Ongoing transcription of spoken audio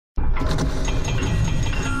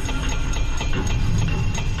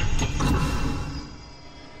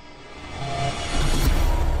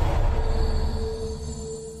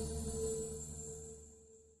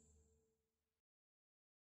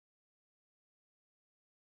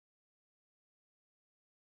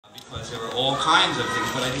there were all kinds of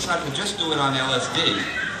things, but I decided to just do it on LSD.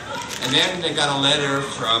 And then they got a letter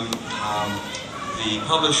from the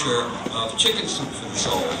publisher of Chicken Soup for the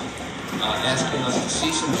Soul, asking us to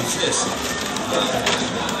cease and desist.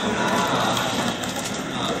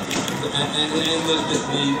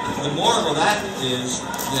 And the moral of that is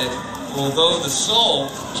that although the soul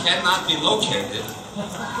cannot be located,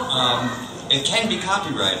 it can be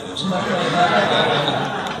copyrighted.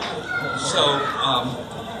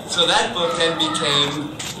 So that book then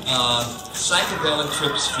became Psychedelic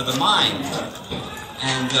Trips for the Mind,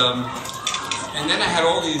 and then I had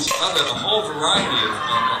all these a whole variety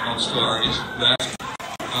of stories left.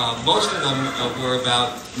 Most of them were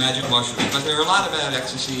about magic mushrooms, but there were a lot about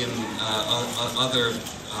ecstasy and other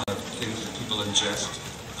things that people ingest,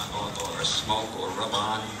 or smoke, or rub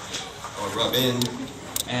on, or rub in.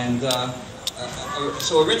 And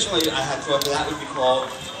so originally I had thought that would be called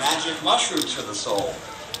Magic Mushrooms for the Soul.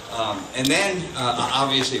 And then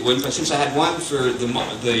obviously it wouldn't, but since I had one for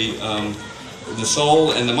the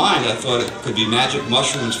soul and the mind, I thought it could be Magic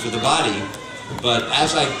Mushrooms for the Body. But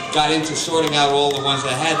as I got into sorting out all the ones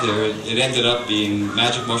I had there, it ended up being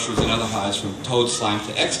Magic Mushrooms and Other Highs from Toad Slime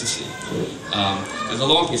to Ecstasy. There's a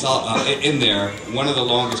long piece in there. One of the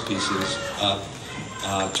longest pieces,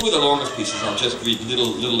 two of the longest pieces, I'll just read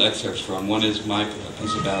little excerpts from. One is my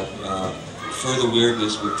piece about Further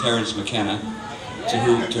Weirdness with Terence McKenna, to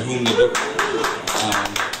whom the book,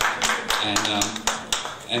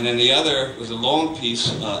 and then the other was a long piece,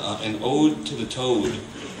 an ode to the toad.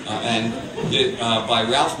 By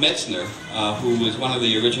Ralph Metzner, who was one of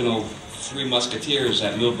the original Three Musketeers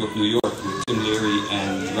at Millbrook, New York, with Tim Leary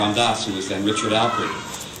and Ram Dass, who was then Richard Alpert.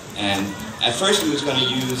 And at first he was going to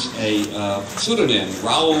use a pseudonym,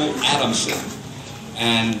 Raoul Adamson.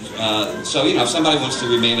 And so, you know, if somebody wants to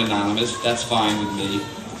remain anonymous, that's fine with me.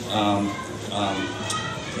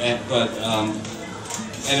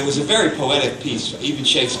 And it was a very poetic piece, even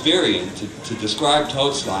Shakespearean, to describe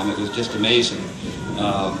toad slime. It was just amazing.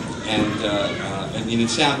 I mean, it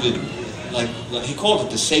sounded like he called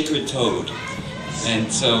it the sacred toad.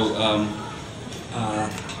 And so,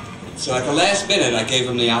 so at the last minute, I gave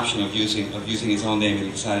him the option of using his own name, and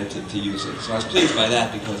he decided to use it. So I was pleased by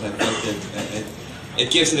that, because I thought that it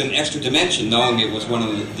gives it an extra dimension, knowing it was one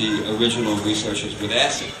of the original researchers with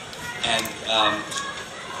acid. And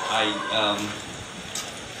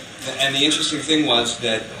and the interesting thing was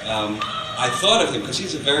that I thought of him, because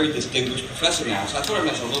he's a very distinguished professor now, so I thought of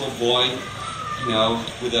him as a little boy, you know,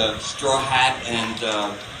 with a straw hat and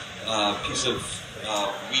a piece of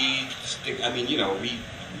weed,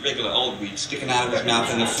 regular old weed, sticking out of his mouth,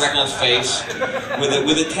 and a freckled face,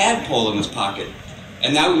 with a tadpole in his pocket.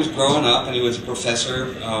 And now he was growing up, and he was a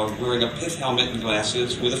professor wearing a pith helmet and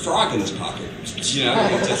glasses with a frog in his pocket. You know,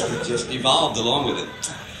 it just evolved along with it.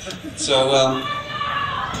 So,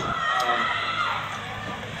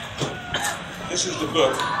 this is the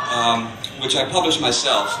book, which I published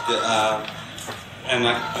myself, and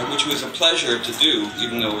which was a pleasure to do,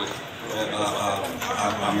 even though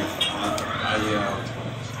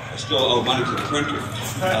I still owe money to the printer.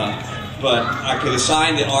 But I could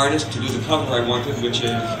assign the artist to do the cover I wanted, which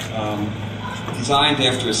is designed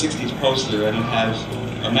after a 60s poster, and it has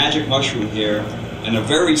a magic mushroom here and a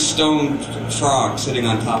very stoned frog sitting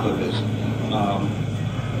on top of it.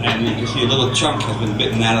 And you can see a little chunk has been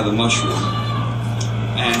bitten out of the mushroom.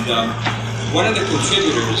 And one of the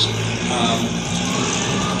contributors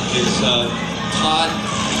is Todd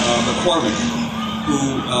McCormick,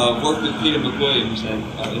 who worked with Peter McWilliams and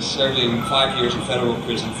is serving 5 years in federal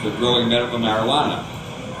prison for growing medical marijuana.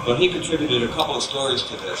 But he contributed a couple of stories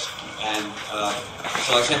to this, and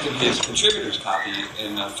so I sent him his contributor's copy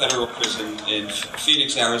in a federal prison in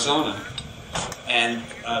Phoenix, Arizona. And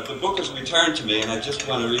the book was returned to me, and I just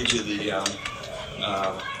want to read you the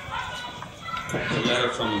letter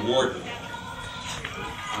from the warden.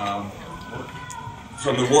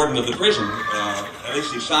 From the warden of the prison. At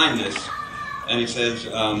least he signed this, and he says,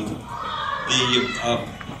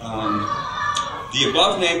 the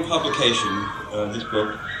above-named publication, this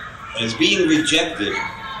book, is being rejected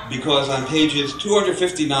because on pages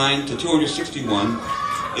 259 to 261,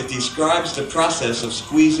 it describes the process of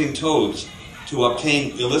squeezing toads to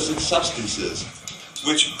obtain illicit substances,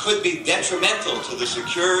 which could be detrimental to the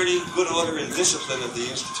security, good order, and discipline of the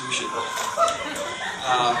institution.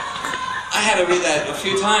 I had to read that a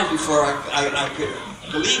few times before I could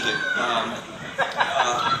believe it.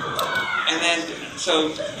 And then, so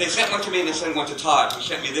they sent one to me and they sent one to Todd, who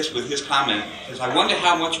sent me this with his comment. He says, I wonder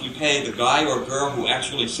how much we pay the guy or girl who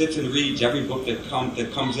actually sits and reads every book that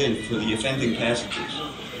comes in for the offending passages.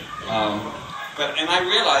 And I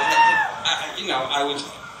realized that, I was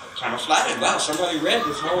kind of flattered. Wow, somebody read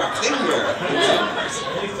this whole thing here.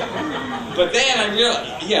 But then I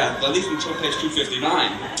realized, yeah, at least until page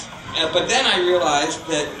 259. But then I realized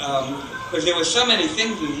that, because there were so many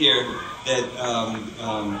things in here that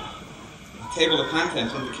the table of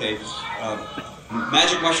contents indicates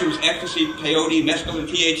magic mushrooms, ecstasy, peyote, mescaline,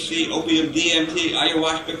 THC, opium, DMT,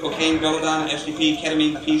 ayahuasca, cocaine, belladonna, STP,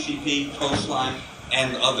 ketamine, PCP, toad slime,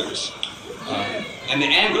 and others. And the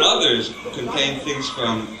 "and others" contain things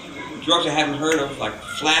from drugs I hadn't heard of, like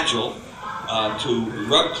flagyl, to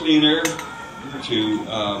rug cleaner, to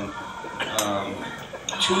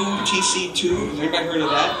 2-TC2. Has anybody heard of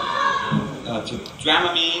that? To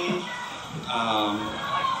Dramamine.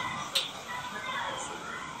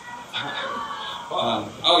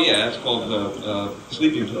 Oh yeah, that's called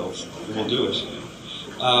sleeping pills. It will do it.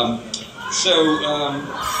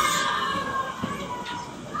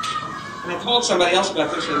 And I told somebody else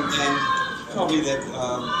about this, and told me that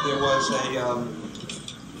there was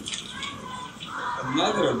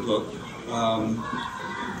another book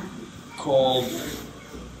called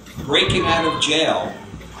Breaking Out of Jail,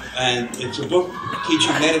 and it's a book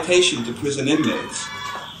teaching meditation to prison inmates.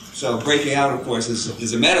 So breaking out, of course,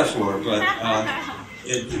 is a metaphor, but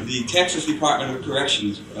the Texas Department of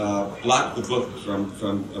Corrections blocked the book from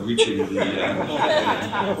reaching the,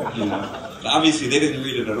 obviously they didn't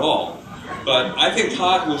read it at all. But I think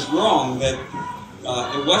Todd was wrong that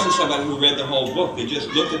it wasn't somebody who read the whole book. They just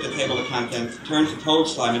looked at the table of contents, turned to toad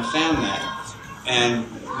slime, and found that. And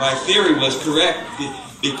my theory was correct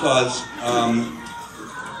because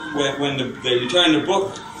when they returned the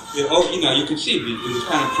book, you could see it was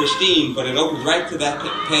kind of pristine, but it opened right to that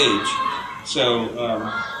page. So,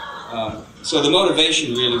 so the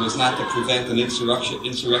motivation really was not to prevent an insurrection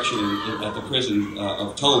at the prison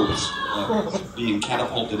of toads being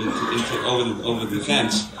catapulted over the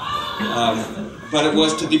fence, but it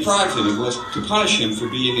was to deprive him. It was to punish him for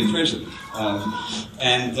being in prison,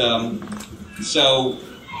 so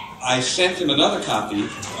I sent him another copy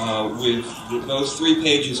with those 3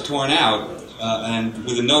 pages torn out and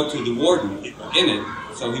with a note to the warden in it,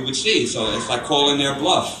 so he would see. So it's like calling their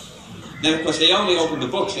bluff. Then, of course, they only open the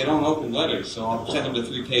books, they don't open letters, so I'll send them the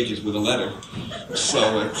 3 pages with a letter.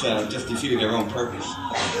 So it's just defeated their own purpose.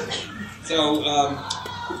 So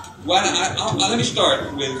let me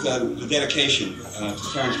start with the dedication to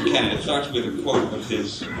Terence McKenna. It starts with a quote of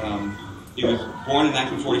his. He was born in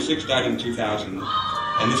 1946, died in 2000.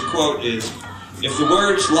 And this quote is, "If the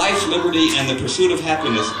words life, liberty, and the pursuit of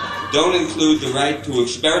happiness don't include the right to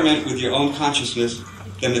experiment with your own consciousness,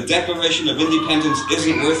 then the Declaration of Independence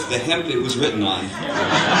isn't worth the hemp it was written on."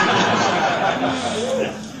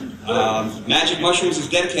 Magic Mushrooms is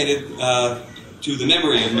dedicated to the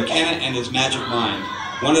memory of McKenna and his magic mind,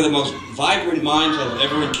 one of the most vibrant minds I've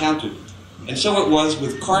ever encountered. And so it was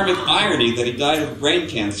with karmic irony that he died of brain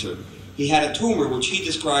cancer. He had a tumor which he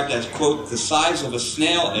described as, quote, the size of a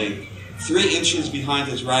snail egg, 3 inches behind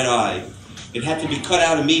his right eye. It had to be cut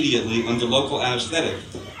out immediately under local anesthetic.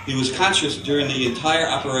 He was conscious during the entire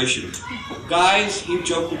operation. "Guys," he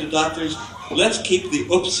joked with the doctors, "let's keep the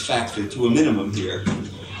oops factor to a minimum here."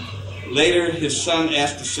 Later, his son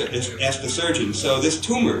asked the surgeon, "So this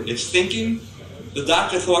tumor, it's thinking?" The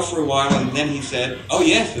doctor thought for a while, and then he said, "Oh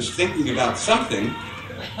yes, it's thinking about something."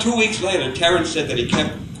 2 weeks later, Terence said that he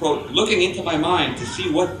kept, quote, looking into my mind to see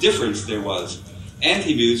what difference there was. And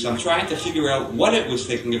he mused, "I'm trying to figure out what it was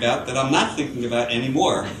thinking about that I'm not thinking about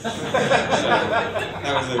anymore." So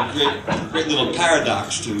that was a great little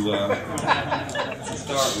paradox to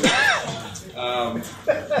start with.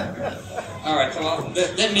 All right, so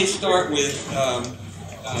let me start with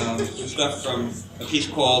some stuff from a piece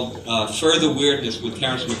called "Further Weirdness" with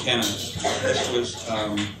Terence McKenna. This was,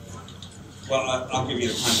 I'll give you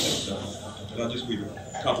the context of it, but I'll just read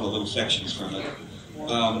a couple of little sections from it.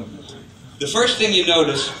 The first thing you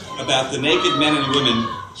notice about the naked men and women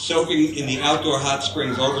soaking in the outdoor hot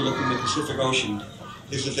springs overlooking the Pacific Ocean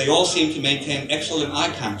is that they all seem to maintain excellent eye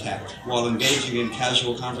contact while engaging in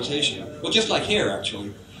casual conversation. Well, just like here,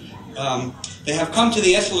 actually. They have come to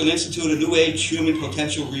the Esalen Institute, a New Age human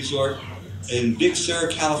potential resort in Big Sur,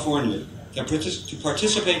 California, to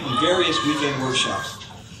participate in various weekend workshops.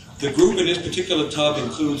 The group in this particular tub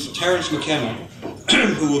includes Terence McKenna,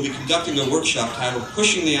 who will be conducting a workshop titled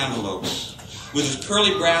 "Pushing the Envelope." With his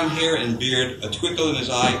curly brown hair and beard, a twinkle in his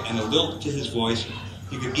eye, and a lilt to his voice,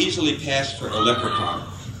 he could easily pass for a leprechaun.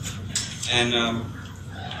 And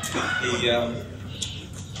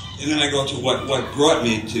then I go to what brought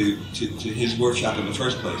me to his workshop in the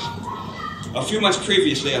first place. A few months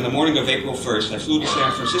previously, on the morning of April 1st, I flew to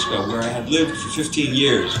San Francisco, where I had lived for 15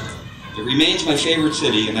 years. It remains my favorite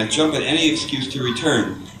city, and I jump at any excuse to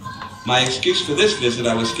return. My excuse for this visit,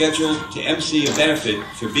 I was scheduled to MC a benefit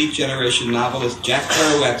for Beat Generation novelist Jack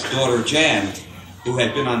Kerouac's daughter, Jan, who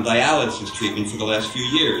had been on dialysis treatment for the last few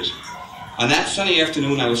years. On that sunny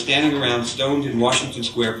afternoon, I was standing around stoned in Washington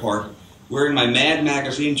Square Park, wearing my Mad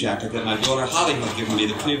magazine jacket that my daughter Holly had given me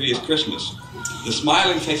the previous Christmas. The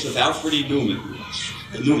smiling face of Alfred E.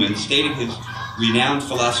 Newman stating his renowned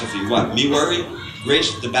philosophy, what, me worry,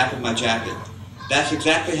 graced the back of my jacket. That's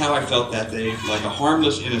exactly how I felt that day, like a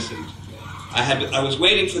harmless innocent. I was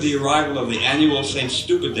waiting for the arrival of the annual St.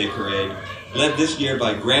 Stupid Day parade, led this year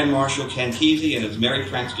by Grand Marshal Ken Kesey and his merry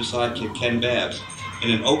prankster sidekick Ken Babbs, in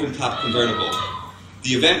an open-top convertible. The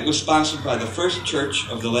event was sponsored by the First Church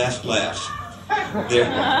of the Last Laugh.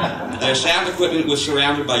 Their sound equipment was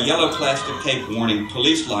surrounded by yellow plastic tape warning,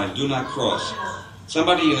 police line, do not cross.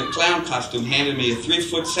 Somebody in a clown costume handed me a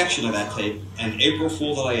 3-foot section of that tape, and April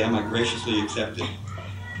Fool that I am, I graciously accepted.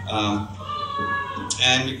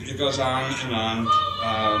 And it goes on.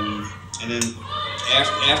 And then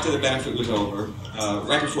after the benefit was over,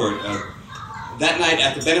 right before it, that night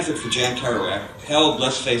at the benefit for Jan Kerouac, held,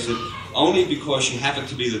 let's face it, only because she happened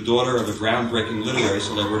to be the daughter of a groundbreaking literary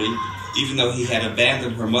celebrity, even though he had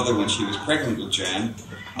abandoned her mother when she was pregnant with Jan,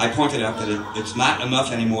 I pointed out that it's not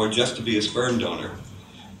enough anymore just to be a sperm donor.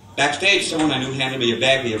 Backstage, someone I knew handed me a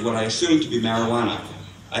baggie of what I assumed to be marijuana.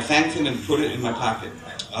 I thanked him and put it in my pocket.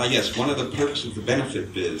 Yes, one of the perks of the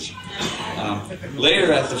benefit biz.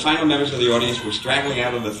 Later, as the final members of the audience were straggling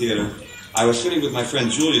out of the theater, I was sitting with my friend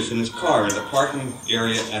Julius in his car in the parking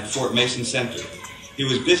area at Fort Mason Center. He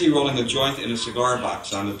was busy rolling a joint in a cigar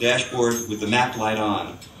box on the dashboard with the map light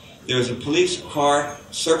on. There was a police car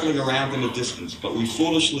circling around in the distance, but we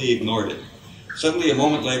foolishly ignored it. Suddenly, a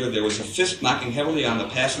moment later, there was a fist knocking heavily on the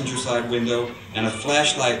passenger side window and a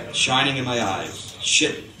flashlight shining in my eyes.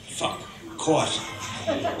 Shit, fuck, caught.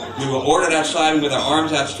 We were ordered outside and with our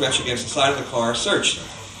arms outstretched against the side of the car, searched.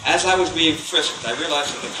 As I was being frisked, I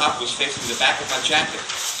realized that the cop was facing the back of my jacket,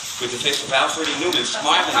 with the face of Alfred E. Newman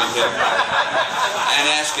smiling at him and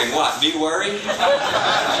asking, what, me worry?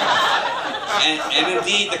 And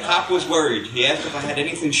indeed, the cop was worried. He asked if I had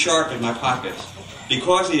anything sharp in my pockets.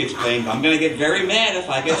 Because, he explained, I'm going to get very mad if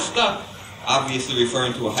I get stuck, obviously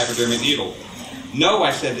referring to a hypodermic needle. No,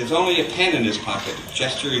 I said, there's only a pen in his pocket,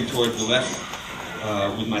 gesturing toward the left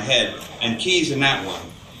with my head, and keys in that one.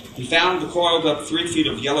 He found the coiled up 3 feet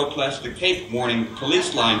of yellow plastic tape warning,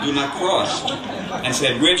 police line, do not cross, and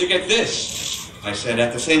said, where'd you get this? I said,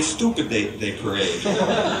 at the St. Stupid Day parade.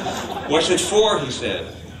 What's it for, he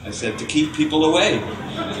said. I said, to keep people away.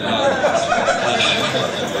 I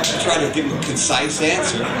tried to give him a concise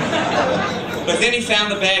answer. But then he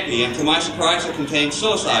found the baggie, and to my surprise, it contained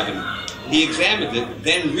psilocybin. He examined it,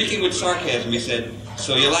 then, reeking with sarcasm, he said,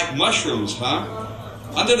 so you like mushrooms, huh?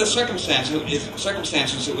 Under the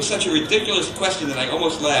circumstances, it was such a ridiculous question that I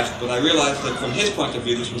almost laughed, but I realized that from his point of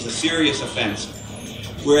view, this was a serious offense.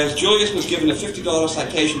 Whereas Julius was given a $50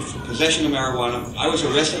 citation for possession of marijuana, I was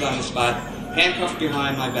arrested on the spot, handcuffed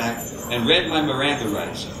behind my back, and read my Miranda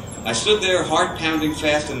rights. I stood there, heart pounding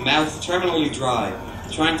fast and mouth terminally dry,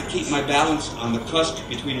 trying to keep my balance on the cusp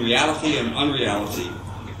between reality and unreality.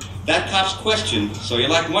 That cop's question, so you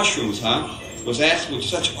like mushrooms, huh? Was asked with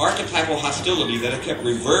such archetypal hostility that it kept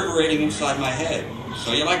reverberating inside my head.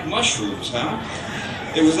 So you like mushrooms, huh?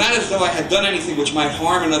 It was not as though I had done anything which might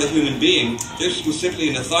harm another human being. This was simply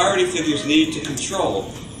an authority figure's need to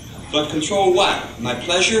control. But control what? My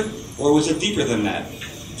pleasure? Or was it deeper than that?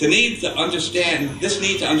 This need to understand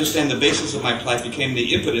the basis of my plight became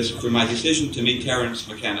the impetus for my decision to meet Terence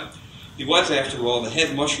McKenna. He was, after all, the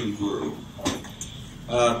head mushroom guru.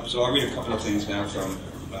 So I'll read a couple of things now from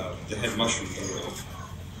the head mushroom guru.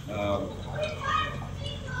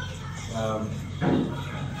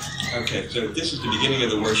 Okay, so this is the beginning of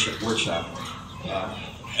the workshop.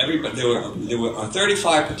 There were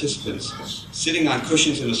 35 participants sitting on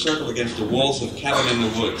cushions in a circle against the walls of a cabin in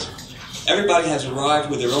the woods. Everybody has arrived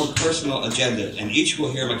with their own personal agenda, and each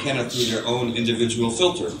will hear McKenna through their own individual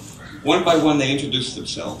filter. One by one, they introduce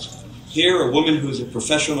themselves. Here, a woman who is a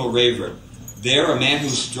professional raver. There, a man who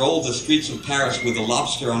strolled the streets of Paris with a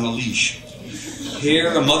lobster on a leash.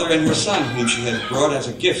 Here, a mother and her son, whom she has brought as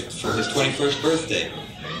a gift for his 21st birthday.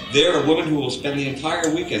 There, a woman who will spend the entire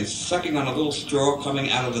weekend sucking on a little straw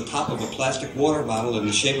coming out of the top of a plastic water bottle in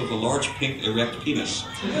the shape of a large pink erect penis.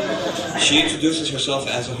 She introduces herself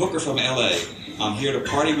as a hooker from LA. I'm here to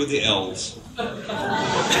party with the elves.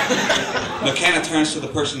 McKenna turns to the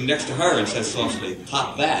person next to her and says softly,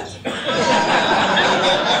 "Top that."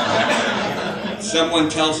 Someone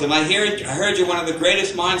tells him, I heard you're one of the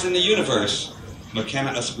greatest minds in the universe.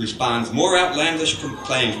 McKenna responds, "More outlandish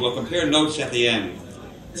claims. We'll compare notes at the end."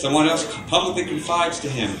 Someone else publicly confides to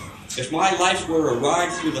him, "If my life were a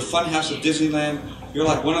ride through the funhouse of Disneyland, you're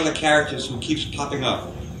like one of the characters who keeps popping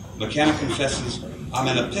up." McKenna confesses, "I'm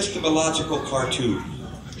an epistemological cartoon."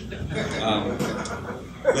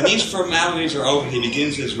 When these formalities are over, he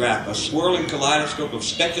begins his rap, a swirling kaleidoscope of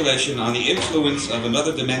speculation on the influence of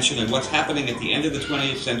another dimension and what's happening at the end of the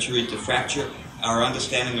 20th century to fracture our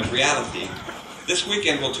understanding of reality. This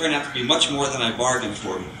weekend will turn out to be much more than I bargained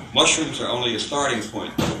for. Mushrooms are only a starting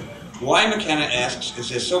point. Why, McKenna asks, is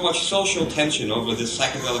there so much social tension over this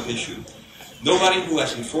psychedelic issue? Nobody who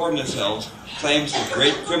has informed themselves claims that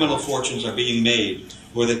great criminal fortunes are being made,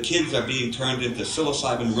 or that kids are being turned into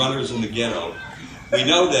psilocybin runners in the ghetto. We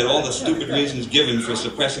know that all the stupid reasons given for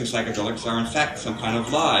suppressing psychedelics are in fact some kind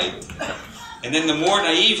of lie. And then the more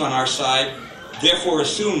naive on our side therefore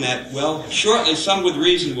assume that, well, shortly some with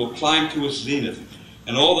reason will climb to its zenith,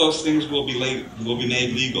 and all those things will be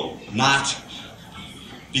made legal. Not.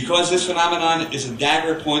 Because this phenomenon is a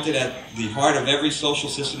dagger pointed at the heart of every social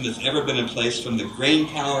system that's ever been in place, from the grain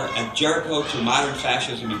power at Jericho to modern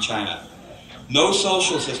fascism in China. No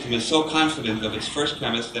social system is so confident of its first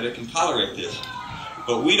premise that it can tolerate this.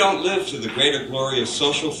 But we don't live to the greater glory of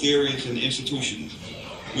social theories and institutions.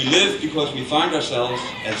 We live because we find ourselves,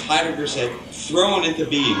 as Heidegger said, thrown into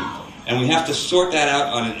being, and we have to sort that out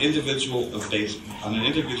on an individual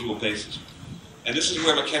basis. And this is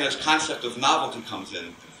where McKenna's concept of novelty comes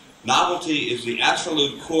in. Novelty is the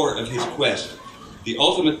absolute core of his quest. The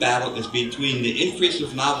ultimate battle is between the increase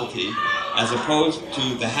of novelty as opposed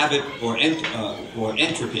to the habit or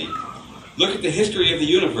entropy. Look at the history of the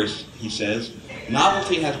universe, he says.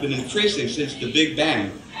 Novelty has been increasing since the Big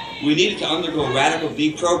Bang. We needed to undergo radical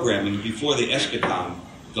deprogramming before the eschaton,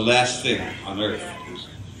 the last thing on Earth.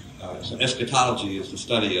 So eschatology is the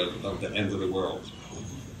study of the end of the world.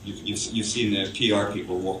 You've seen the PR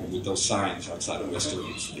people walking with those signs outside of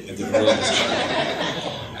restaurants. The end of the world is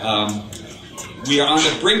coming. We are on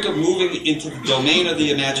the brink of moving into the domain of the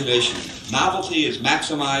imagination. Novelty is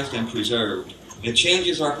maximized and preserved. It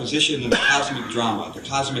changes our position in the cosmic drama, the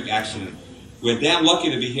cosmic accident. We're damn lucky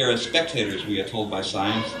to be here as spectators, we are told by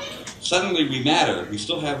science. Suddenly we matter. We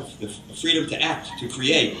still have the freedom to act, to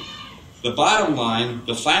create. The bottom line,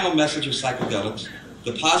 the final message of psychedelics,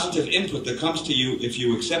 the positive input that comes to you if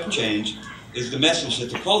you accept change, is the message that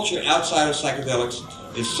the culture outside of psychedelics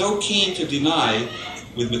is so keen to deny,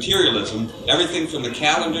 with materialism, everything from the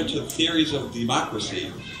calendar to the theories of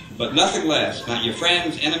democracy. But nothing lasts. Not your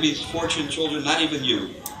friends, enemies, fortune, children, not even you.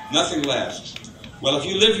 Nothing lasts. Well, if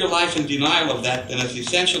you live your life in denial of that, then it's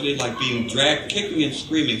essentially like being dragged kicking and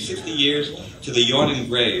screaming 60 years to the yawning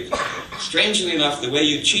grave. Strangely enough, the way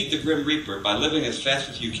you cheat the Grim Reaper by living as fast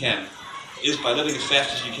as you can is by living as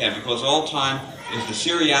fast as you can, because all time is the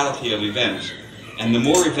seriality of events. And the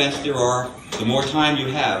more events there are, the more time you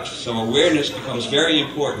have. So awareness becomes very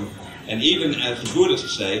important. And even, as the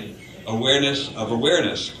Buddhists say, awareness of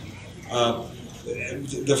awareness.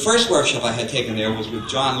 The first workshop I had taken there was with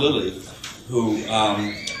John Lilly, who,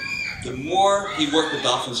 the more he worked with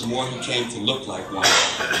dolphins, the more he came to look like one.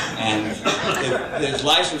 And his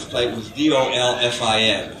license plate was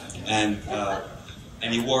DOLFIN.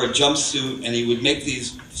 And he wore a jumpsuit, and he would make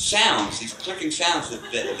these sounds, these clicking sounds that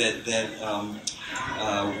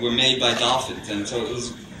were made by dolphins. And so it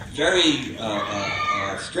was very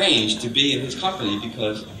strange to be in his company,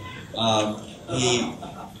 because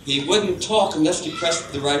he wouldn't talk unless he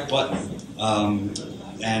pressed the right button.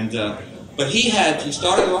 But he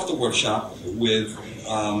started off the workshop with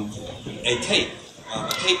a tape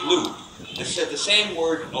loop that said the same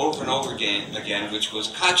word over and over again, which was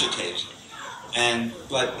cogitate.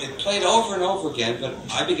 But it played over and over again, but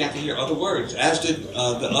I began to hear other words, as did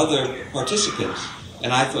the other participants.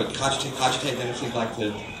 And I thought, cogitate, then it seemed like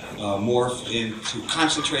to morph into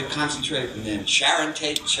concentrate, and then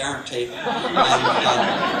Sharon-tate. But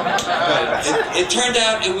it turned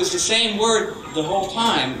out it was the same word the whole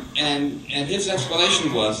time, and his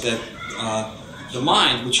explanation was that the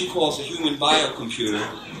mind, which he calls the human biocomputer,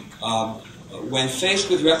 when faced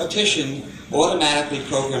with repetition, automatically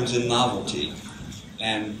programs in novelty.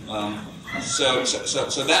 And so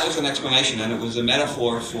that was an explanation, and it was a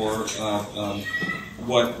metaphor for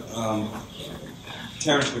what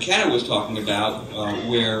Terence McKenna was talking about,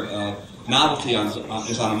 where novelty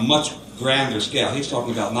is on a much grander scale. He's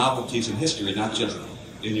talking about novelties in history, not just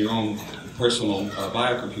in your own personal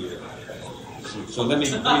biocomputer. So let me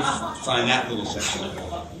find that little section.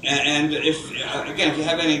 And if you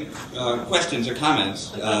have any questions or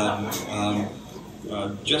comments,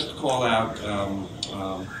 just call out,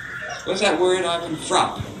 what's that word, Ivan?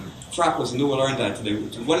 Frop. Frop was new. We learned that today.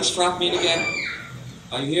 What does frop mean again?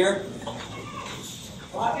 Are you here?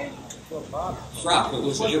 Frop. It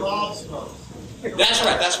was. That's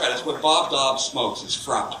right. That's what Bob Dobbs smokes. It's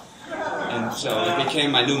frop. And so it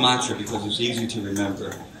became my new mantra because it's easy to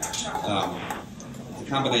remember. The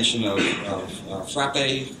combination of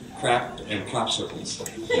frappe, crap, and crop circles.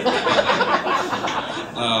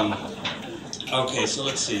 Okay, so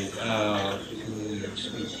let's see.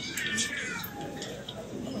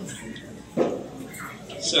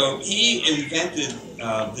 So he invented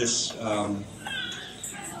this.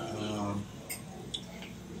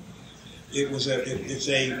 It's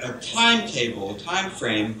a timetable, a time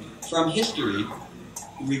frame from history,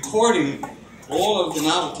 recording all of the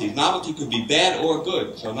novelties. Novelty could be bad or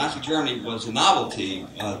good. So Nazi Germany was a novelty,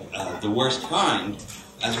 the worst kind,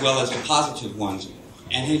 as well as the positive ones.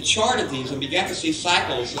 And he charted these and began to see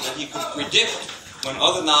cycles so that he could predict when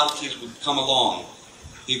other novelties would come along.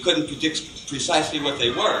 He couldn't predict precisely what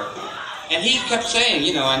they were. And he kept saying,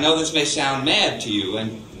 you know, I know this may sound mad to you,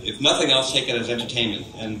 and if nothing else, take it as entertainment.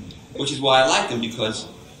 And which is why I liked him, because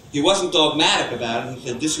he wasn't dogmatic about it. He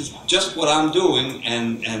said, this is just what I'm doing,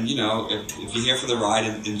 and you know, if you're here for the ride,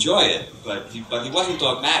 enjoy it. But he wasn't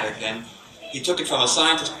dogmatic, and he took it from a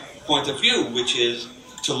scientist's point of view, which is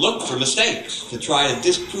to look for mistakes, to try to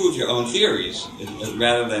disprove your own theories,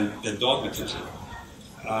 rather than dogmatism.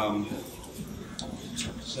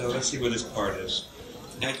 So let's see what this part is.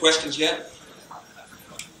 Any questions yet?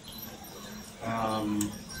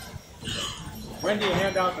 When do you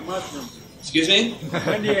hand out the mushrooms? Excuse me?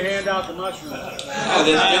 When do you hand out the mushrooms?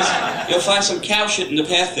 Oh, you'll find some cow shit in the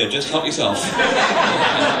path there. Just help yourself.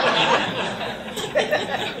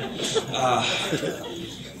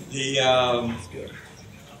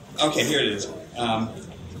 Okay, here it is. Now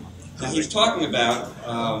he's talking about...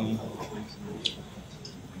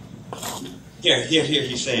 Here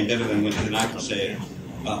he's saying, better than I can say it.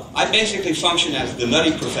 I basically function as the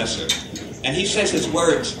nutty professor. And he says his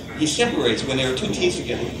words, he separates when there are two T's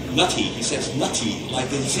together. Nutty, he says nutty,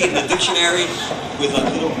 like you see in the dictionary with a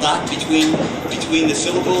little dot between the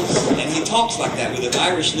syllables. And he talks like that with an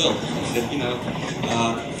Irish lilt. That, you know,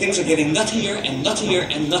 things are getting nuttier and nuttier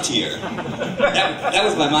and nuttier. That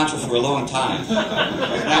was my mantra for a long time.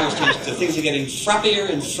 Now it's changed to things are getting frappier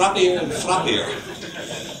and frappier and frappier.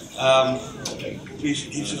 He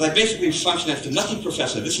says, I basically function as the nutty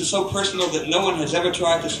professor. This is so personal that no one has ever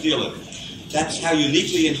tried to steal it. That's how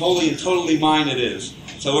uniquely and wholly and totally mine it is.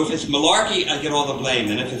 So if it's malarkey, I get all the blame,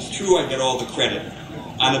 and if it's true, I get all the credit.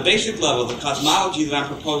 On a basic level, the cosmology that I'm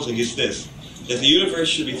proposing is this, that the universe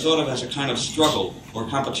should be thought of as a kind of struggle or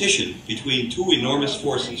competition between two enormous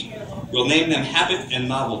forces. We'll name them habit and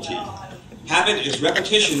novelty. Habit is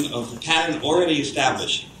repetition of the pattern already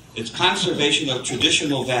established. It's conservation of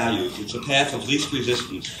traditional values. It's a path of least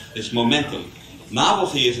resistance. It's momentum.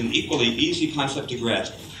 Novelty is an equally easy concept to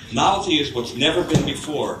grasp. Novelty is what's never been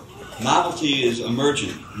before. Novelty is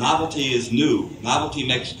emergent. Novelty is new. Novelty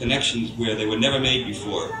makes connections where they were never made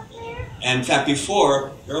before. And in fact,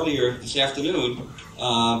 earlier this afternoon,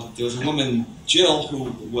 there was a woman, Jill,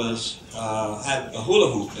 who had a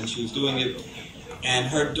hula hoop, and she was doing it, and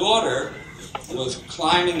her daughter was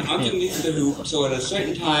climbing underneath the hoop, so at a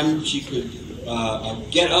certain time she could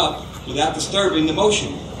get up without disturbing the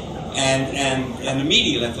motion. And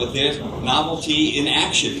immediately I thought, there's novelty in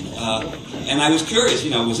action. And I was curious,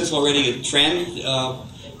 you know, was this already a trend?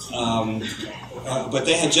 But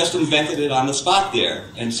they had just invented it on the spot there,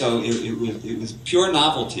 and so it was pure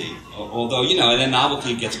novelty. Although, you know, and then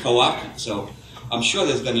novelty gets co-opted. So I'm sure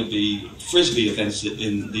there's going to be frisbee events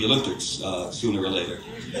in the Olympics sooner or later,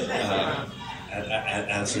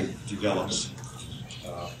 as it develops.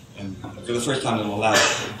 And for the first time, it'll allow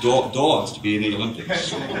dogs to be in the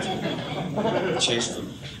Olympics. Chase them.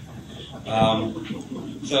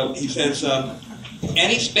 So he says,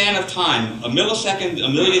 any span of time, a millisecond, a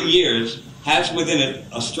million years, has within it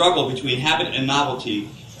a struggle between habit and novelty,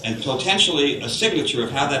 and potentially a signature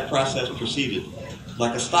of how that process proceeded.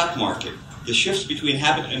 Like a stock market, the shifts between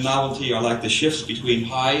habit and novelty are like the shifts between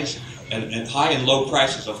highs and high and low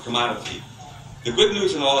prices of commodity. The good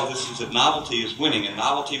news in all of this is that novelty is winning, and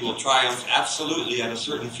novelty will triumph absolutely at a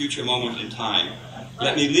certain future moment in time.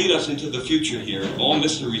 Let me lead us into the future here. All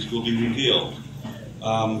mysteries will be revealed.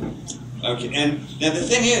 Okay, and now the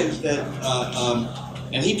thing is that,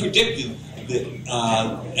 and he predicted that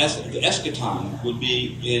the eschaton would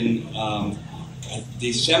be in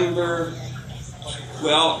December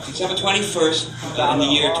 21st in the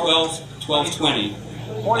year 1220.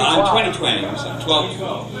 2020,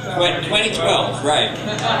 2012, right.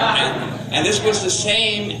 And this was the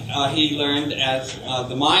same, he learned, as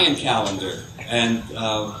the Mayan calendar. And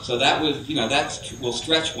so that was, you know, that will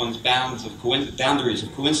stretch one's boundaries of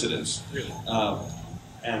coincidence.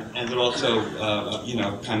 and it also, you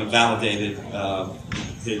know, kind of validated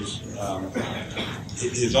his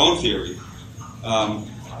own theory.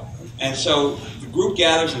 And so the group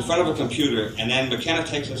gathers in front of a computer, and then McKenna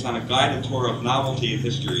takes us on a guided tour of novelty and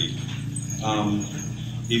history.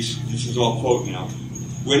 This is all quote now.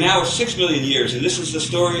 We're now at 6 million years, and this is the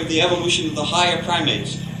story of the evolution of the higher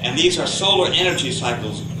primates. And these are solar energy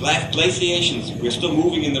cycles, glaciations. We're still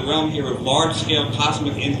moving in the realm here of large-scale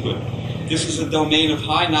cosmic input. This is a domain of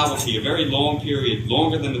high novelty, a very long period,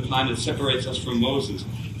 longer than the time that separates us from Moses.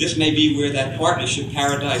 This may be where that partnership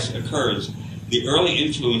paradise occurs, the early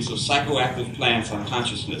influence of psychoactive plants on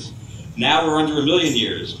consciousness. Now we're under 1 million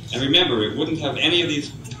years. And remember, it wouldn't have any of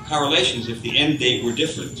these correlations if the end date were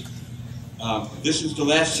different. This is the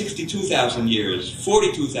last 62,000 years,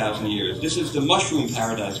 42,000 years. This is the mushroom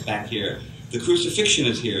paradise back here. The crucifixion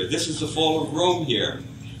is here. This is the fall of Rome here.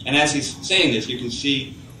 And as he's saying this, you can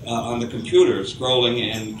see on the computer scrolling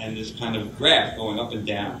and this kind of graph going up and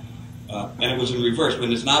down. And it was in reverse. When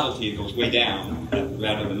there's novelty, it goes way down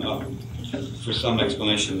rather than up, for some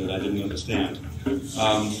explanation that I didn't understand.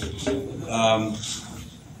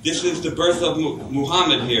 This is the birth of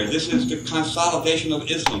Muhammad here. This is the consolidation of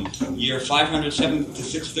Islam, year 507 to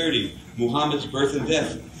 630, Muhammad's birth and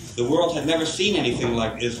death. The world had never seen anything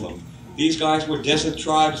like Islam. These guys were desert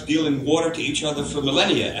tribes dealing water to each other for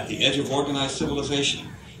millennia at the edge of organized civilization.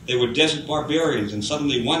 They were desert barbarians, and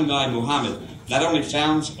suddenly one guy, Muhammad, not only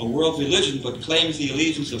founds a world religion, but claims the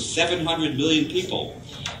allegiance of 700 million people.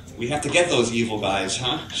 We have to get those evil guys,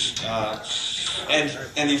 huh?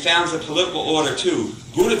 And he founds a political order too.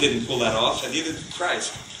 Buddha didn't pull that off, and neither did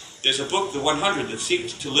Christ. There's a book, The 100, that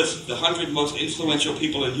seeks to list the 100 most influential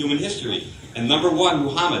people in human history. And number 1,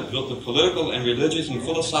 Muhammad, built a political and religious and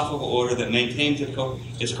philosophical order that maintained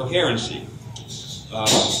its coherency.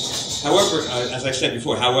 However, as I said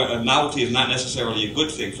before, novelty is not necessarily a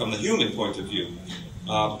good thing from the human point of view.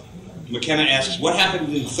 McKenna asks, what happened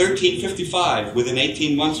in 1355? Within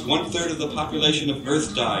 18 months, 1/3 of the population of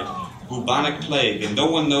Earth died. Bubonic plague, and no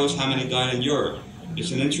one knows how many died in Europe.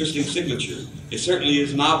 It's an interesting signature. It certainly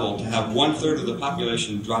is novel to have 1/3 of the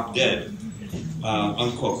population drop dead,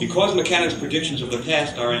 unquote. Because McKenna's predictions of the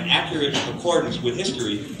past are in accurate accordance with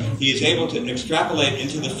history, he is able to extrapolate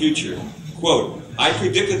into the future. Quote, I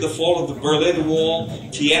predicted the fall of the Berlin Wall,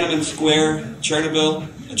 Tiananmen Square, Chernobyl.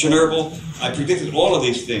 I predicted all of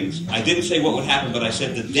these things. I didn't say what would happen, but I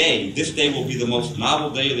said this day will be the most novel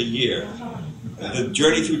day of the year. The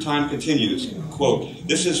journey through time continues. Quote,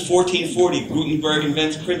 this is 1440, Gutenberg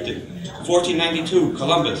invents printing. 1492,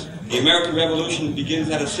 Columbus. The American Revolution begins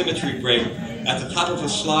at a symmetry break, at the top of a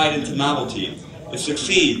slide into novelty. It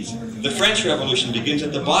succeeds. The French Revolution begins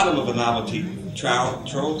at the bottom of a novelty,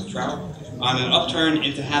 on an upturn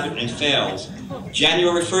into habit and fails.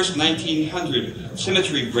 January 1st, 1900,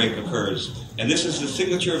 symmetry break occurs. And this is the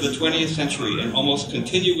signature of the 20th century, an almost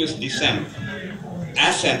continuous descent.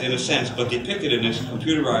 Ascent in a sense, but depicted in this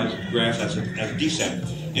computerized graph as descent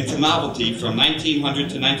into novelty from 1900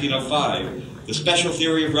 to 1905. The special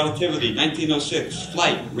theory of relativity, 1906,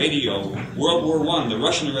 flight, radio, World War I, the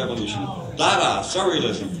Russian Revolution, Dada,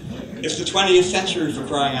 surrealism. It's the 20th century for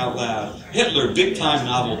crying out loud. Hitler, big-time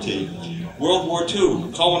novelty. World War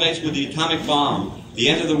II culminates with the atomic bomb, the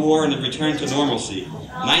end of the war and the return to normalcy.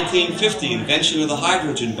 1950, invention of the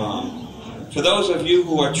hydrogen bomb. For those of you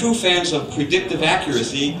who are true fans of predictive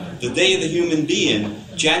accuracy, the day of the human being,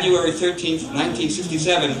 January 13th,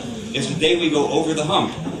 1967, is the day we go over the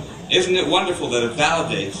hump. Isn't it wonderful that it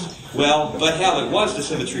validates? Well, but hell, it was the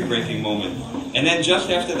symmetry-breaking moment. And then just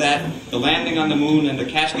after that, the landing on the moon and the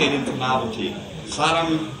cascade into novelty.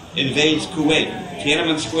 Saddam invades Kuwait.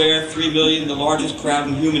 Tiananmen Square, 3 million, the largest crowd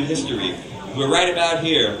in human history. We're right about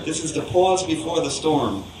here. This is the pause before the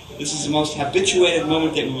storm. This is the most habituated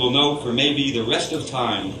moment that we will know for maybe the rest of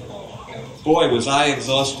time. Boy, was I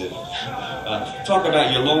exhausted. Talk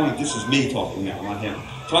about your long, this is me talking now, not him.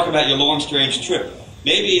 Talk about your long, strange trip.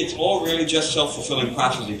 Maybe it's all really just self-fulfilling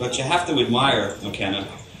prophecy, but you have to admire McKenna,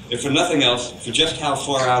 if for nothing else, for just how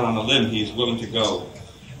far out on a limb he is willing to go.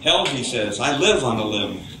 Hell, he says, I live on a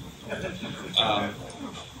limb.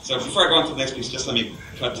 So before I go on to the next piece, just let me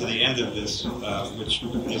cut to the end of this, which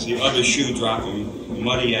is the other shoe dropping,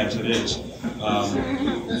 muddy as it is,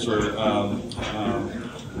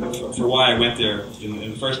 for why I went there in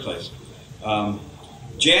the first place.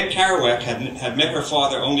 Jan Kerouac had met her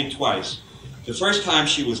father only twice. The first time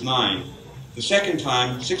she was 9. The second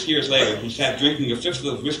time, 6 years later, he sat drinking a fifth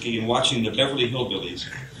of whiskey and watching the Beverly Hillbillies.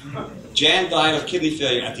 Jan died of kidney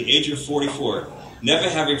failure at the age of 44. Never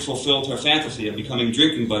having fulfilled her fantasy of becoming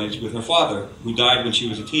drinking buddies with her father, who died when she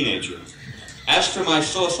was a teenager. As for my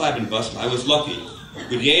psilocybin bust, I was lucky.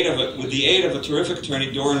 With the aid of a terrific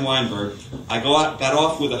attorney, Doran Weinberg, I got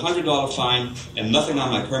off with a $100 fine and nothing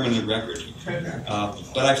on my permanent record.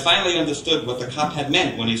 But I finally understood what the cop had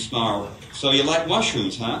meant when he snarled, "So you like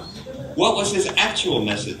mushrooms, huh?" What was his actual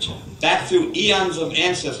message? Back through eons of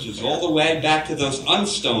ancestors, all the way back to those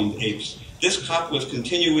unstoned apes, this cop was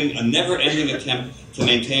continuing a never-ending attempt to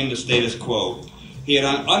maintain the status quo. He had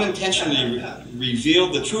unintentionally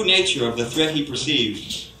revealed the true nature of the threat he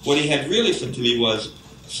perceived. What he had really said to me was,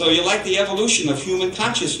 "So you like the evolution of human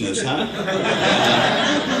consciousness, huh?"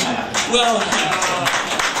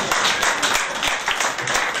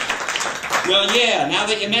 Well, yeah, now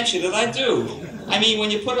that you mention it, I do. I mean, when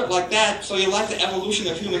you put it like that, so you like the evolution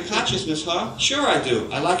of human consciousness, huh? Sure I do.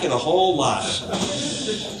 I like it a whole lot.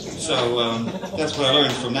 So, that's what I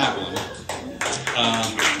learned from that one.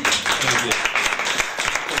 Thank you.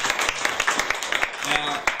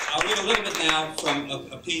 Now, I'll read a little bit now from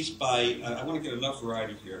a piece by, I want to get enough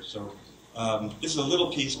variety here, so this is a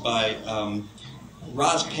little piece by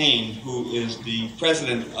Roz Payne, who is the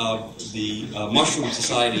president of the Mushroom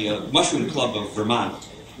Society, Mushroom Club of Vermont.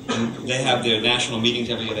 And they have their national meetings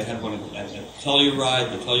every year. They had one at Telluride,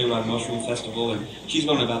 the Telluride Mushroom Festival, and she's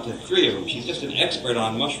going about the 3 of them. She's just an expert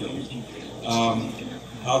on mushrooms.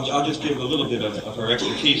 I'll just give a little bit of her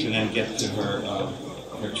expertise and then get to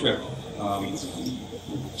her trip.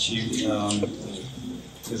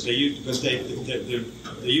 Because they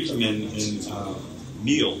use them in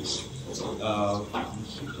meals. 1,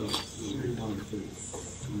 2,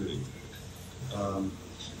 3.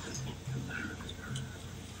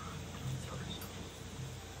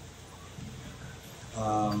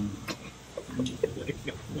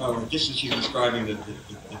 Just as she's describing the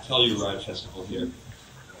Telluride Festival here.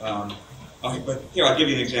 But here, I'll give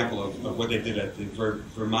you an example of what they did at the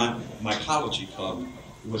Vermont Mycology Club.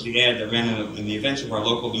 It was the ad that ran in the events of our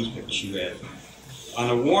local newspaper. She read, "On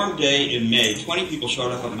a warm day in May, 20 people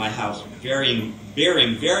showed up at my house bearing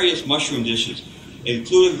various mushroom dishes.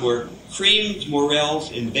 Included were creamed morels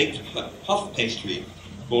in baked puff pastry,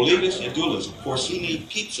 bolitas edulas, porcini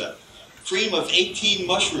pizza, cream of 18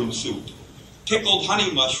 mushroom soup, pickled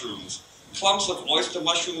honey mushrooms, clumps of oyster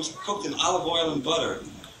mushrooms cooked in olive oil and butter,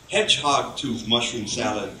 hedgehog tooth mushroom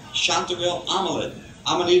salad, chanterelle omelette,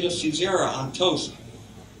 amanita caesara on toast,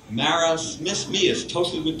 maras mias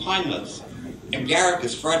toasted with pine nuts,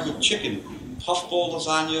 agaricus fried with chicken, puffball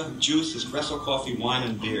lasagna, juice, espresso coffee, wine,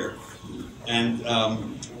 and beer." And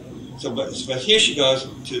but here she goes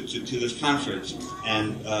to this conference,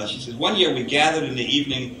 and she says, "One year we gathered in the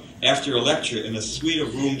evening after a lecture in a suite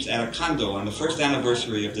of rooms at a condo on the first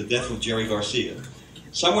anniversary of the death of Jerry Garcia.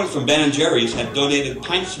 Someone from Ben & Jerry's had donated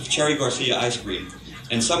pints of Cherry Garcia ice cream,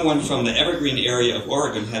 and someone from the Evergreen area of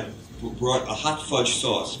Oregon had brought a hot fudge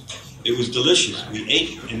sauce. It was delicious. We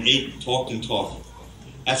ate and ate, talked and talked.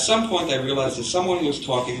 At some point I realized that someone was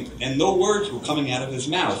talking and no words were coming out of his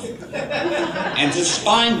mouth, and his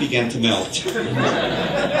spine began to melt.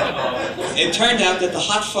 It turned out that the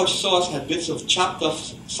hot fudge sauce had bits of chopped up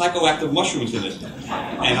psychoactive mushrooms in it,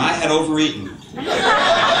 and I had overeaten."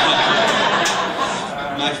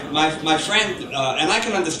 My friend, and I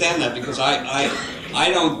can understand that because I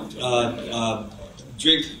don't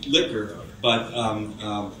drink liquor, but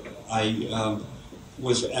I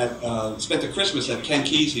spent the Christmas at Ken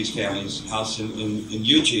Kesey's family's house in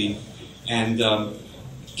Eugene, and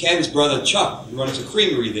Ken's brother Chuck runs a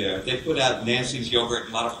creamery there. They put out Nancy's yogurt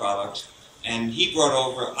and a lot of products, and he brought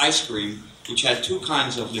over ice cream, which had 2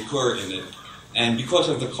 kinds of liqueur in it. And because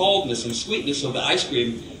of the coldness and sweetness of the ice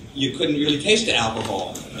cream, you couldn't really taste the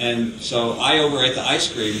alcohol. And so I overate the ice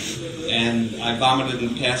cream, and I vomited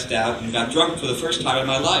and passed out and got drunk for the first time in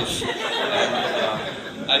my life.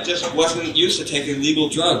 I just wasn't used to taking legal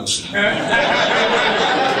drugs. Not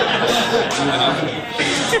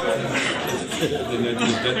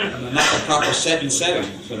the proper set and setting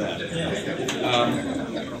for that.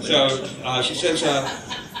 She says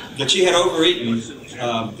that she had overeaten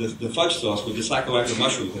the fudge sauce with the psychoactive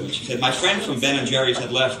mushrooms in it. She said, "My friend from Ben & Jerry's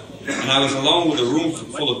had left, and I was alone with a room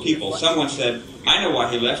full of people. Someone said, 'I know why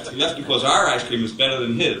he left. He left because our ice cream is better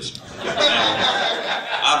than his.'"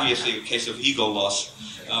 Obviously a case of ego loss.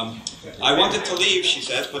 "I wanted to leave," she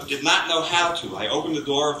says, "but did not know how to. I opened the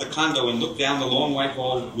door of the condo and looked down the long white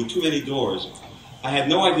hall with too many doors. I had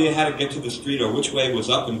no idea how to get to the street or which way was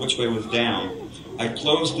up and which way was down. I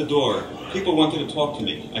closed the door. People wanted to talk to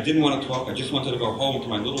me. I didn't want to talk. I just wanted to go home to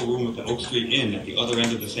my little room at the Oak Street Inn at the other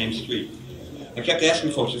end of the same street. I kept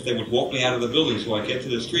asking folks if they would walk me out of the building so I get to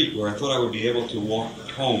the street where I thought I would be able to walk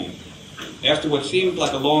home. After what seemed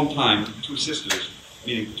like a long time, 2 sisters,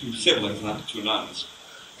 meaning 2 siblings, not 2 nuns,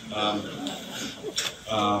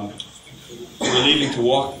 who were leaving to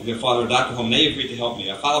walk their father or doctor home. They agreed to help me.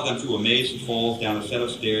 I followed them through a maze of falls, down a set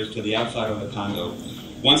of stairs to the outside of the condo.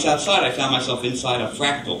 Once outside, I found myself inside a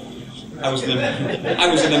fractal. I was in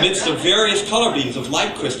the midst of various color beams of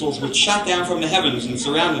light crystals which shot down from the heavens and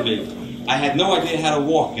surrounded me. I had no idea how to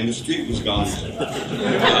walk, and the street was gone.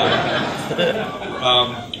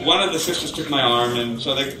 One of the sisters took my arm, and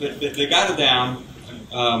so they got it down,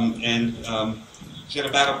 and said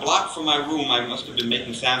about a block from my room I must have been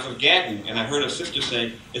making sounds of gagging, and I heard a sister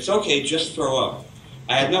say, "It's okay, just throw up."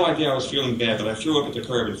 I had no idea I was feeling bad, but I threw up at the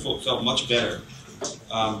curb and felt much better.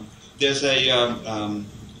 There's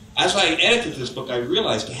as I edited this book, I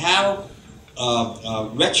realized how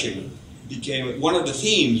retching became one of the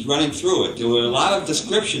themes running through it. There were a lot of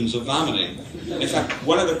descriptions of vomiting. In fact,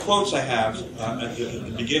 one of the quotes I have at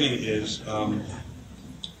the beginning is,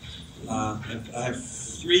 I have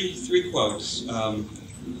three quotes.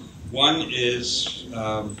 One is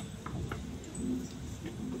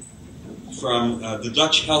from the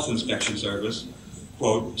Dutch Health Inspection Service,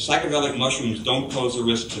 quote, "Psychedelic mushrooms don't pose a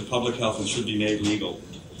risk to public health and should be made legal."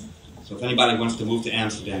 So if anybody wants to move to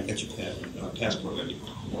Amsterdam, get your passport ready.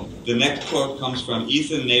 The next quote comes from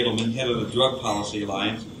Ethan Nadelman, head of the Drug Policy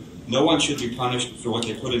Alliance. "No one should be punished for what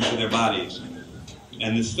they put into their bodies."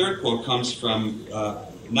 And this third quote comes from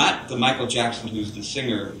not the Michael Jackson, who's the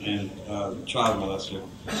singer and child molester,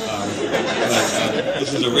 but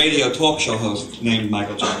this is a radio talk show host named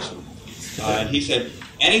Michael Jackson. And he said,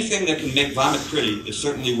 "Anything that can make vomit pretty is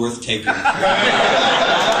certainly worth taking."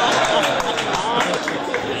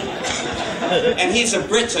 And he's a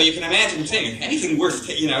Brit, so you can imagine saying anything worth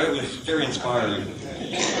taking. You know, it was very inspiring.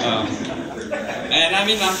 And I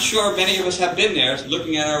mean, I'm sure many of us have been there,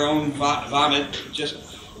 looking at our own vomit, just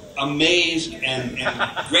amazed and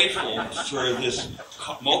grateful for this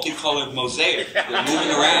multicolored mosaic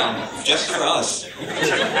moving around just for us.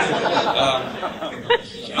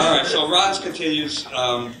 All right, so Roz continues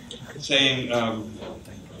saying,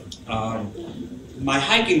 "My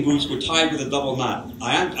hiking boots were tied with a double knot.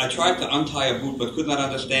 I tried to untie a boot but could not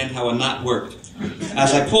understand how a knot worked.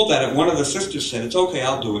 As I pulled at it, one of the sisters said, 'It's okay,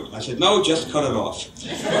 I'll do it.' I said, 'No, just cut it off.'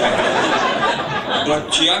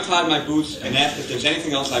 But she untied my boots and asked if there's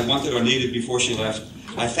anything else I wanted or needed before she left.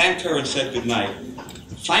 I thanked her and said goodnight.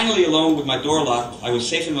 Finally alone with my door locked, I was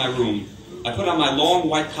safe in my room. I put on my long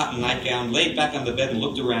white cotton nightgown, laid back on the bed and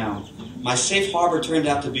looked around. My safe harbor turned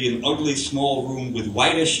out to be an ugly small room with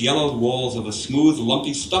whitish yellowed walls of a smooth,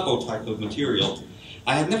 lumpy stucco type of material.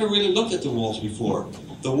 I had never really looked at the walls before.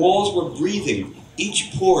 The walls were breathing,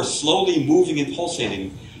 each pore slowly moving and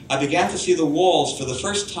pulsating. I began to see the walls for the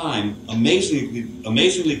first time,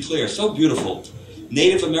 amazingly clear, so beautiful.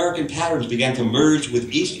 Native American patterns began to merge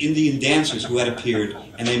with East Indian dancers who had appeared,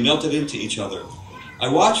 and they melted into each other. I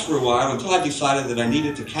watched for a while until I decided that I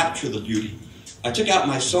needed to capture the beauty. I took out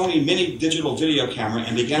my Sony mini digital video camera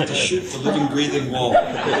and began to shoot the living, breathing wall.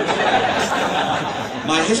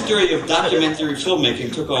 My history of documentary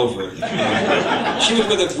filmmaking took over. She was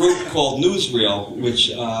with a group called Newsreel, which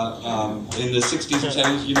in the 60s and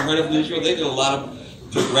 70s, you've heard of Newsreel? They did a lot of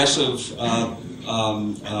progressive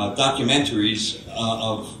documentaries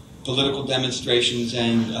of political demonstrations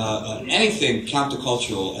and anything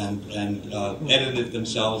countercultural, and edited it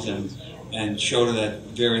themselves and showed it at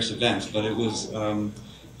various events. But it was,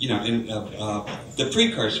 you know, the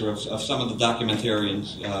precursor of some of the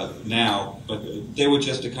documentarians now. But they were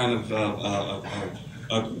just a kind of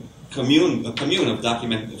a commune of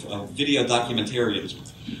video documentarians.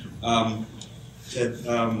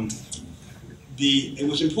 It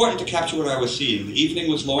was important to capture what I was seeing. The evening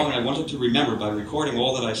was long, and I wanted to remember by recording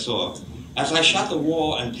all that I saw. As I shot the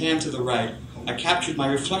wall and panned to the right, I captured my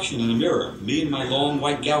reflection in a mirror, me in my long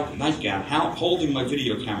white nightgown, holding my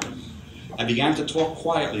video camera. I began to talk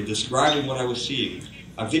quietly, describing what I was seeing.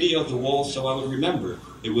 I videoed the walls so I would remember.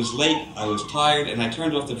 It was late, I was tired, and I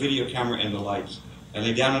turned off the video camera and the lights. I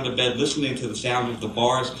lay down on the bed listening to the sound of the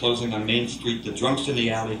bars closing on Main Street, the drunks in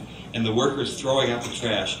the alley, and the workers throwing out the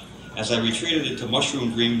trash, as I retreated into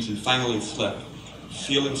mushroom dreams and finally slept,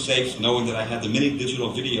 feeling safe knowing that I had the mini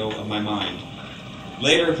digital video of my mind.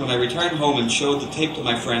 Later, when I returned home and showed the tape to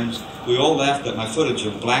my friends, we all laughed at my footage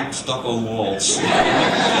of blank stucco walls.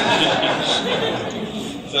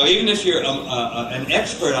 So even if you're an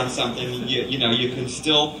expert on something, you know, you can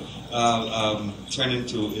still turn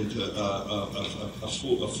into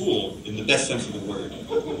a fool in the best sense of the word.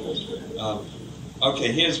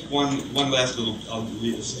 Okay, here's one last little. I'll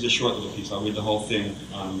read, this is a short little piece. I'll read the whole thing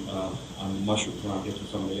on mushrooms, and I'll get to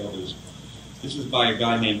some of the others. This is by a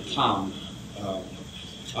guy named Tom.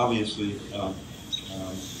 Obviously,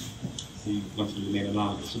 he wants to remain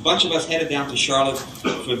anonymous. A bunch of us headed down to Charlotte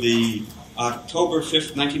for the October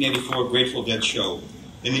 5th, 1984 Grateful Dead show.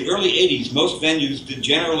 In the early 80s, most venues did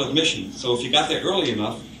general admission, so if you got there early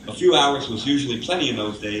enough, a few hours was usually plenty in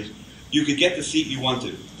those days, you could get the seat you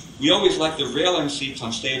wanted. We always liked the railing seats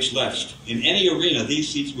on stage left. In any arena, these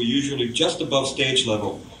seats were usually just above stage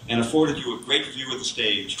level and afforded you a great view of the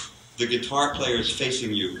stage, the guitar players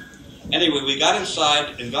facing you. Anyway, we got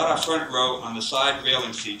inside and got our front row on the side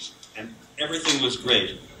railing seats, and everything was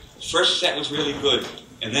great. First set was really good,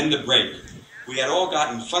 and then the break. We had all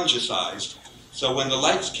gotten fungicized, so when the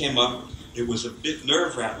lights came up, it was a bit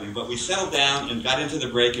nerve-wracking, but we settled down and got into the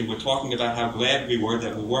break and were talking about how glad we were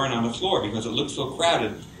that we weren't on the floor because it looked so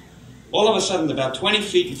crowded. All of a sudden, about 20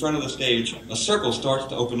 feet in front of the stage, a circle starts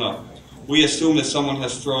to open up. We assume that someone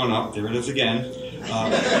has thrown up, there it is again,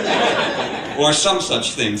 or some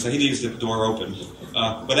such thing, so he leaves the door open.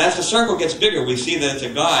 But as the circle gets bigger, we see that it's a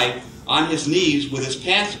guy on his knees with his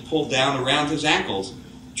pants pulled down around his ankles,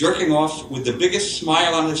 jerking off with the biggest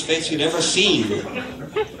smile on his face you'd ever seen.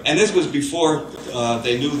 And this was before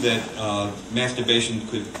they knew that masturbation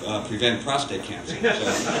could prevent prostate cancer. So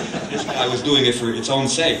this guy was doing it for its own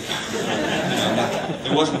sake.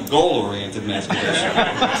 It wasn't goal-oriented masturbation.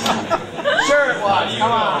 Sure it was.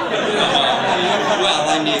 Come on. Well,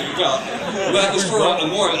 I mean, well, it was for a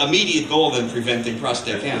more immediate goal than preventing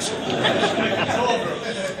prostate cancer.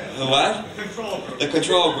 The what? Control group. The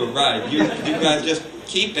control group, right. You guys just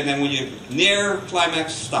keep, and then when you're near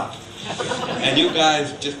climax, stop. And you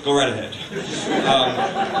guys just go right ahead.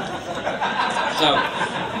 So,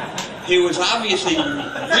 he was obviously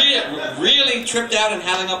really tripped out and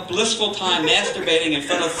having a blissful time masturbating in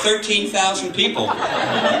front of 13,000 people.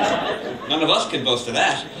 None of us can boast of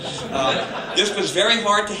that. This was very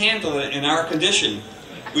hard to handle in our condition.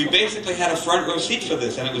 We basically had a front row seat for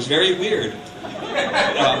this, and it was very weird.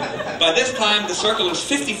 By this time, the circle is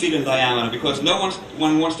 50 feet in diameter because no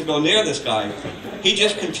one wants to go near this guy. He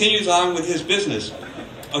just continues on with his business.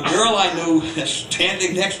 A girl I knew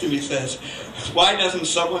standing next to me says, "Why doesn't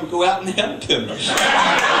someone go out and help him?" So,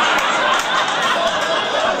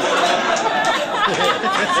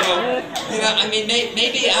 I mean,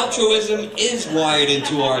 maybe altruism is wired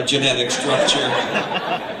into our genetic structure.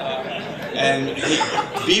 And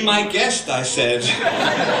be my guest, I said.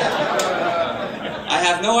 I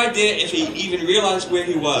have no idea if he even realized where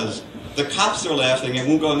he was. The cops are laughing and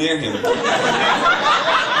won't go near him.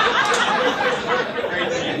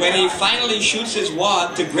 When he finally shoots his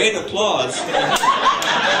wad to great applause,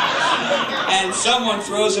 and someone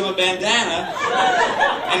throws him a bandana,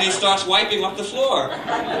 and he starts wiping up the floor.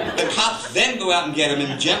 The cops then go out and get him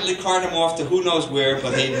and gently cart him off to who knows where,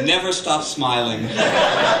 but he never stops smiling.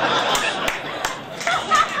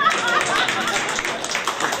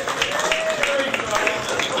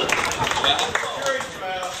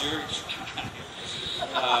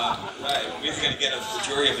 Right, we're going to get a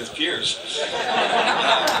jury of his peers. Okay.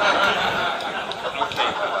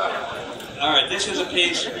 All right, this is a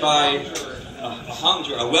piece by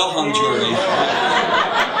a well-hung jury.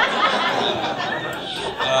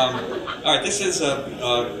 All right, this is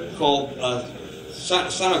called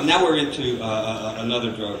Son of. Now we're into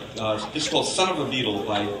another drug. This is called "Son of a Beetle"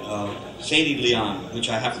 by Sadie Leon, which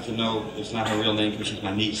I happen to know is not her real name because she's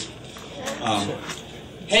my niece.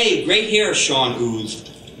 Hey, great hair, Sean oozed,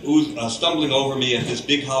 stumbling over me at this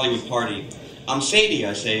big Hollywood party. I'm Sadie,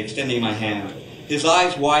 I say, extending my hand. His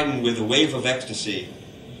eyes widen with a wave of ecstasy.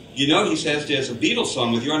 You know, he says, there's a Beatles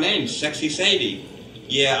song with your name, Sexy Sadie.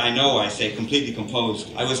 Yeah, I know, I say, completely composed.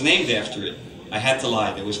 I was named after it. I had to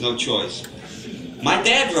lie, there was no choice. My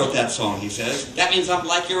dad wrote that song, he says. That means I'm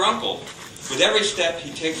like your uncle. With every step,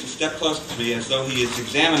 he takes a step closer to me as though he is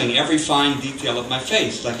examining every fine detail of my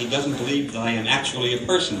face, like he doesn't believe that I am actually a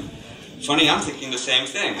person. Funny, I'm thinking the same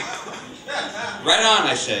thing. Right on,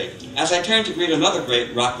 I say. As I turn to greet another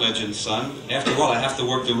great rock legend's son, after all, I have to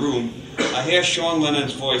work the room, I hear Sean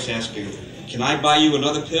Lennon's voice asking, "Can I buy you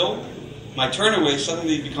another pill?" My turn away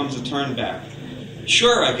suddenly becomes a turn back.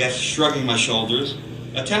 Sure, I guess, shrugging my shoulders,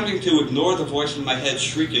 attempting to ignore the voice in my head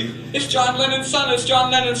shrieking, "It's John Lennon's son! It's John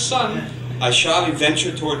Lennon's son!" I shyly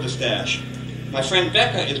venture toward the stash. My friend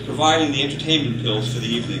Becca is providing the entertainment pills for the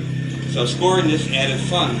evening, so scoring this added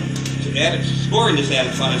fun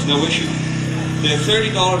is no issue. They're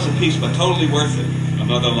 $30 a piece, but totally worth it.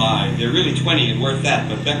 Another lie. They're really 20 and worth that,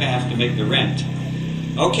 but Becca has to make the rent.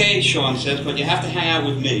 Okay, Sean says, but you have to hang out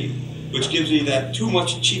with me, which gives me that too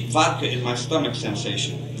much cheap vodka in my stomach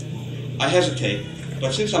sensation. I hesitate,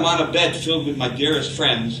 but since I'm on a bed filled with my dearest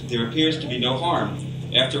friends, there appears to be no harm.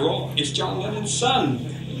 After all, it's John Lennon's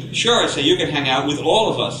son. Sure, I say, you can hang out with all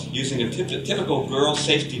of us, using a typical girl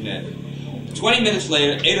safety net. 20 minutes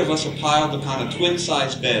later, 8 of us are piled upon a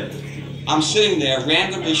twin-sized bed. I'm sitting there,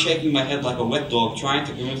 randomly shaking my head like a wet dog, trying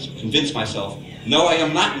to convince myself, no, I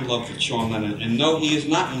am not in love with Sean Lennon, and no, he is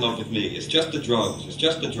not in love with me. It's just the drugs. It's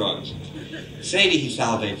just the drugs. Sadie, he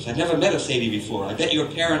salivates. I've never met a Sadie before. I bet your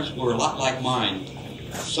parents were a lot like mine.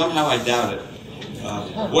 Somehow I doubt it.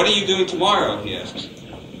 What are you doing tomorrow, he asks.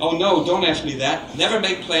 Oh no, don't ask me that. Never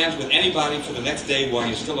make plans with anybody for the next day while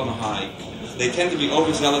you're still on a high. They tend to be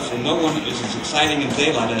overzealous, and no one is as exciting in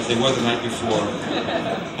daylight as they were the night before.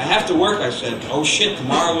 I have to work, I said. Oh shit,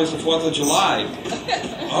 tomorrow is the 4th of July.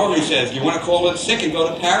 Oh, he says, you want to call in sick and go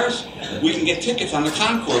to Paris? We can get tickets on the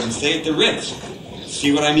Concorde and stay at the Ritz.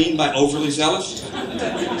 See what I mean by overly zealous?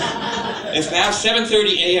 It's now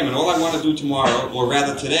 7:30 a.m. and all I want to do tomorrow, or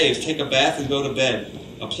rather today, is take a bath and go to bed.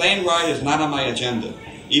 A plane ride is not on my agenda,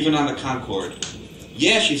 even on the Concorde.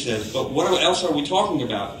 Yeah, she says, but what else are we talking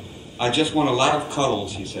about? I just want a lot of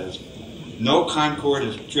cuddles, he says. No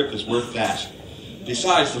Concorde trip is worth that.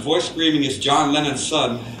 Besides, the voice screaming is John Lennon's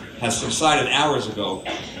son has subsided hours ago.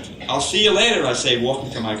 I'll see you later, I say, walking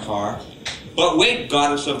to my car. But wait,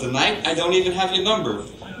 goddess of the night, I don't even have your number.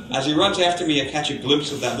 As he runs after me, I catch a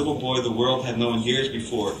glimpse of that little boy the world had known years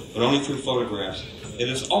before, but only through photographs. It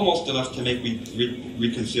is almost enough to make me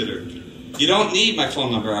reconsider. You don't need my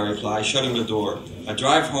phone number, I reply, shutting the door. I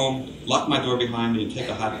drive home, lock my door behind me, and take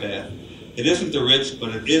a hot bath. It isn't the Ritz,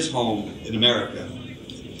 but it is home in America.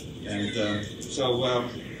 And so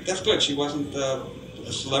that's good. She wasn't a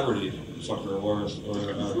celebrity fucker or a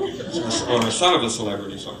son of a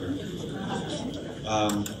celebrity fucker.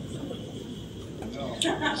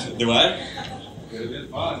 Do I? Could have been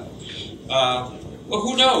fun. Well,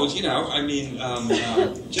 who knows? You know, I mean,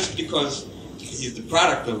 just because he's the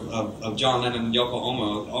product of John Lennon and Yoko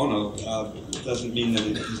Ono doesn't mean that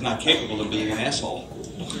he's not capable of being an asshole.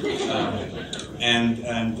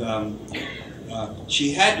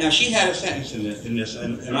 She had a sentence in this,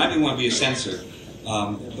 and I didn't want to be a censor,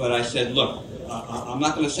 but I said, look, I'm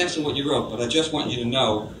not going to censor what you wrote, but I just want you to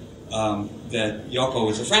know that Yoko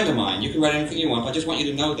is a friend of mine. You can write anything you want, but I just want you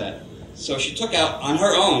to know that. So she took out on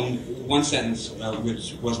her own one sentence,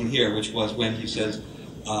 which wasn't here, which was when he says,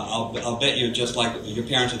 I'll bet you're just like, your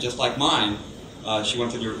parents are just like mine. She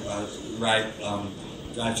wanted to write,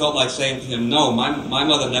 I felt like saying to him, no, my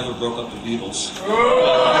mother never broke up the Beatles.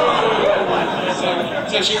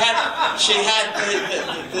 So she had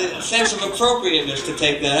the sense of appropriateness to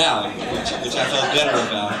take that out, which I felt better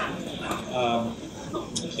about.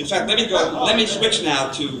 In fact, let me switch now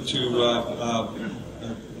to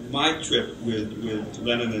my trip with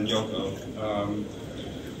Lennon and Yoko.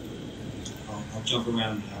 I'll jump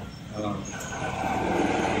around now.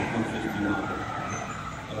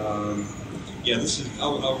 151. Yeah, this is.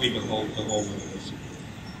 I'll read the whole of this.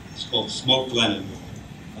 It's called "Smoked Lennon,"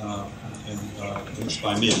 and it's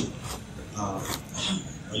by me.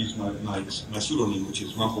 I use my pseudonym, which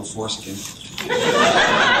is Rumple Foreskin.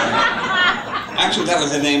 Actually, that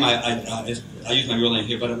was the name I used my real name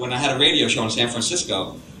here. But when I had a radio show in San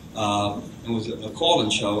Francisco, it was a call-in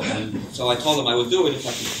show, and so I told them I would do it if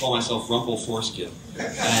I could call myself Rumple Foreskin.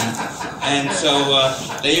 And so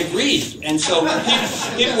they agreed. And so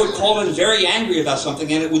people would call in very angry about something,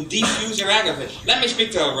 and it would defuse their anger. Let me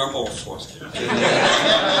speak to Rumple Foreskin. So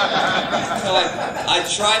I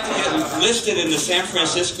tried to get listed in the San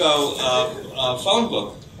Francisco phone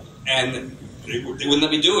book, and they wouldn't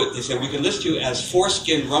let me do it. They said, we can list you as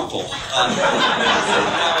Foreskin Rumple.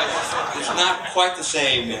 It's not quite the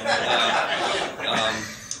same.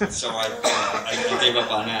 So I gave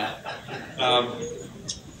up on that.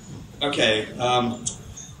 Okay.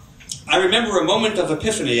 I remember a moment of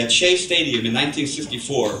epiphany at Shea Stadium in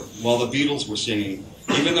 1964 while the Beatles were singing.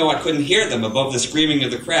 Even though I couldn't hear them above the screaming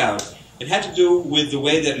of the crowd, it had to do with the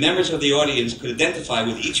way that members of the audience could identify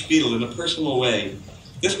with each Beatle in a personal way.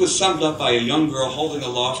 This was summed up by a young girl holding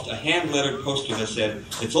aloft a hand-lettered poster that said,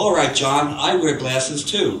 "It's all right, John, I wear glasses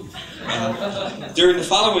too." During the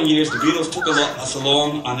following years, the Beatles took us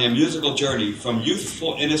along on their musical journey from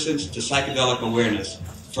youthful innocence to psychedelic awareness,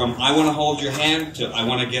 from "I want to hold your hand" to I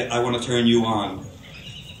want to turn you on.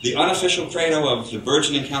 The unofficial credo of the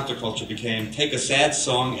burgeoning counterculture became, "Take a sad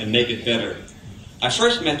song and make it better." I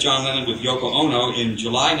first met John Lennon with Yoko Ono in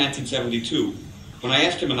July 1972. When I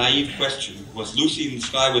asked him a naive question, was Lucy in the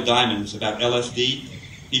Sky with Diamonds about LSD?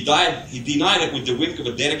 He denied it with the wink of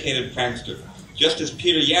a dedicated prankster, just as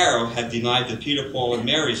Peter Yarrow had denied the Peter, Paul, and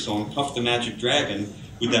Mary song Puff the Magic Dragon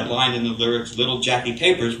with that line in the lyrics, "Little Jackie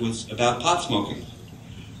Papers" was about pot smoking.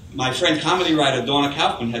 My friend comedy writer Donna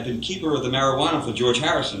Kaufman had been keeper of the marijuana for George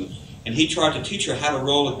Harrison, and he tried to teach her how to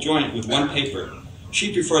roll a joint with one paper.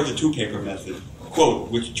 She preferred the two-paper method.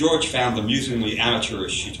 quote, which George found amusingly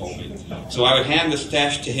amateurish, she told me. So I would hand the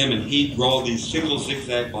stash to him and he'd roll these single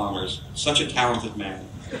zigzag bombers. Such a talented man.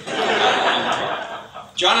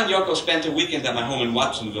 John and Yoko spent a weekend at my home in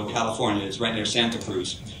Watsonville, California. It's right near Santa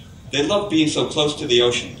Cruz. They loved being so close to the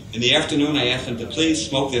ocean. In the afternoon, I asked them to please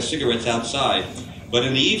smoke their cigarettes outside. But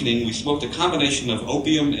in the evening, we smoked a combination of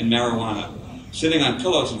opium and marijuana, sitting on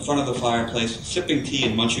pillows in front of the fireplace, sipping tea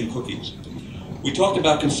and munching cookies. We talked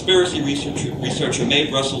about conspiracy researcher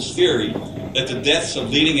Mae Russell's theory that the deaths of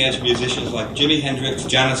leading-edge musicians like Jimi Hendrix,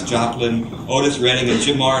 Janis Joplin, Otis Redding, and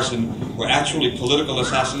Jim Morrison were actually political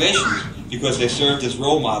assassinations because they served as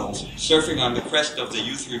role models, surfing on the crest of the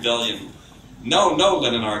youth rebellion. No, no,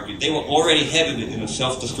 Lennon argued. They were already headed in a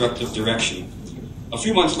self-destructive direction. A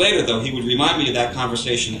few months later, though, he would remind me of that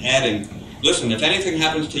conversation, adding, listen, if anything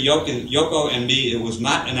happens to Yoko and me, it was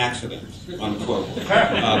not an accident, unquote.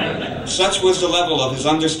 Such was the level of his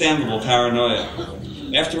understandable paranoia.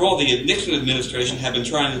 After all, the Nixon administration had been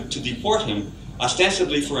trying to deport him,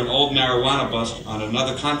 ostensibly for an old marijuana bust on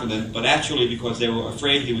another continent, but actually because they were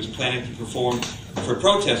afraid he was planning to perform for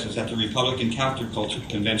protesters at the Republican Counterculture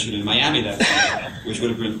Convention in Miami that summer, which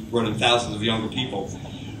would have brought in thousands of younger people.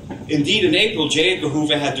 Indeed, in April, J. Edgar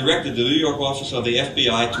Hoover had directed the New York office of the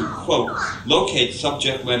FBI to, quote, locate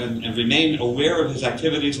subject Lennon and remain aware of his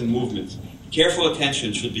activities and movements. Careful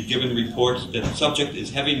attention should be given reports that the subject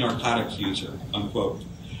is heavy narcotics user, unquote.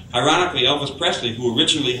 Ironically, Elvis Presley, who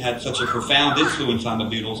originally had such a profound influence on the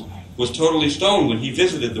Beatles, was totally stoned when he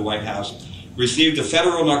visited the White House, received a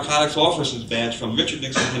federal narcotics officer's badge from Richard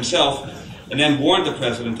Nixon himself, and then warned the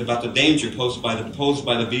president about the danger posed by the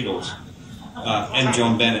Beatles and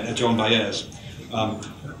Joan Baez.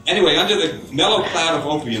 Anyway, under the mellow cloud of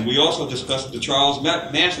opium, we also discussed the Charles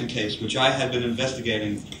Manson case, which I had been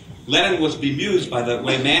investigating. Lennon was bemused by the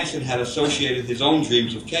way Manson had associated his own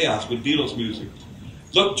dreams of chaos with Beatles music.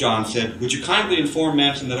 Look, John said, would you kindly inform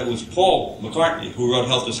Manson that it was Paul McCartney who wrote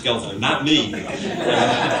Helter Skelter, not me?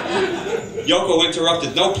 Yoko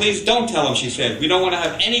interrupted. No, please don't tell him, she said. We don't want to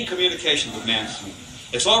have any communication with Manson.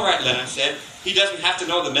 It's all right, Lennon said. He doesn't have to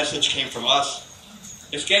know the message came from us.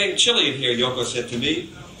 It's getting chilly in here, Yoko said to me.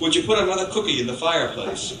 Would you put another cookie in the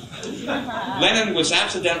fireplace? Lennon was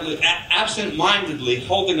absent-mindedly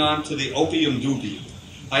holding on to the opium doobie.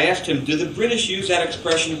 I asked him, did the British use that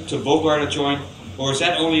expression to bogart a joint, or is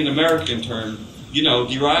that only an American term, you know,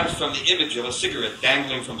 derived from the image of a cigarette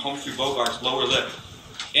dangling from Humphrey Bogart's lower lip?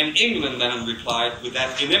 In England, Lennon replied, with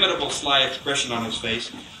that inimitable sly expression on his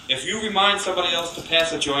face, if you remind somebody else to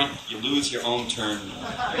pass a joint, you lose your own turn.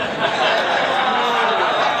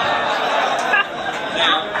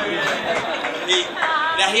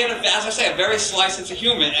 Now, he had, as I say, a very sly sense of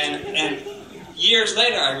humor, and years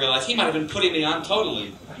later I realized he might have been putting me on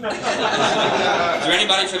totally. Is there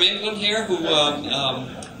anybody from England here who,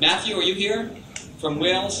 Matthew, are you here? From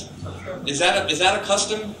Wales? Is that a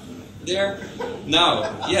custom there? No.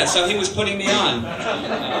 Yeah, so he was putting me on.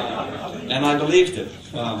 And I believed it.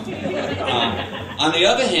 On the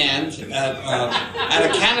other hand, at a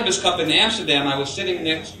cannabis cup in Amsterdam, I was sitting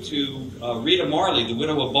next to Rita Marley, the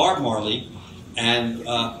widow of Bob Marley, and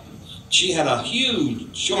she had a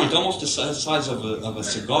huge joint, almost the size of a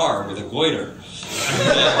cigar with a goiter.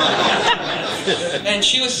 And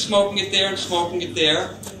she was smoking it there and smoking it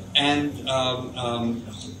there, and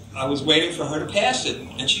I was waiting for her to pass it,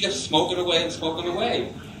 and she kept smoking away and smoking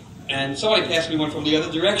away. And somebody passed me one from the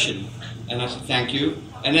other direction, and I said, thank you.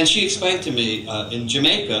 And then she explained to me, in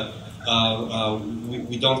Jamaica,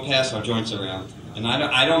 we don't pass our joints around. And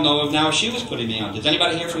I don't know if now she was putting me on. Does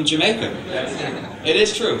anybody here from Jamaica? It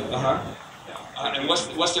is true. And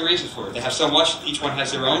what's the reason for it? They have so much, each one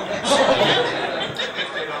has their own?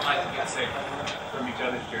 They don't like to get sick from each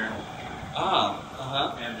other's germs.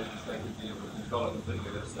 And they just like to be able to control it completely.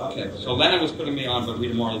 Okay, so Lennon was putting me on, but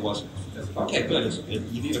Rita Marley wasn't. Okay, good.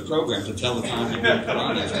 You need a program to tell the time you're being put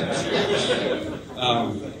on it.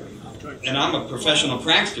 And I'm a professional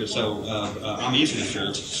prankster, so I'm easy to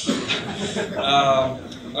fool.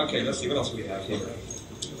 Okay, let's see what else we have here.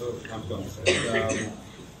 I'm going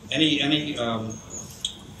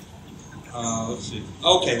let's see.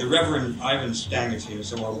 Okay, the Reverend Ivan Stang is here,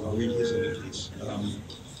 so I'll read his in a piece.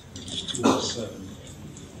 207.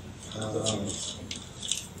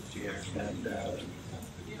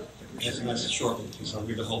 That's a short one, so I'll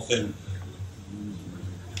read the whole thing.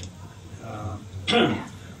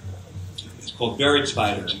 It's called Buried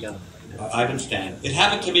Spiders by Ivan Stang. It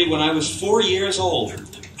happened to me when I was 4 years old.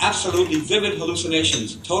 Absolutely vivid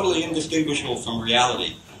hallucinations, totally indistinguishable from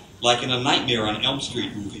reality, like in a Nightmare on Elm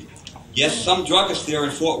Street movie. Yes, some druggist there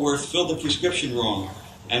in Fort Worth filled the prescription wrong,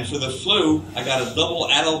 And for the flu, I got a double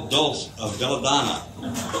adult dose of belladonna.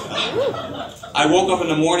 I woke up in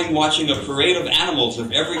the morning watching a parade of animals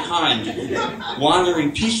of every kind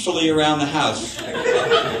wandering peacefully around the house,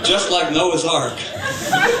 just like Noah's Ark.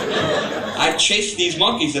 I chased these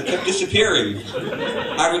monkeys that kept disappearing.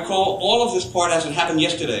 I recall all of this part as it happened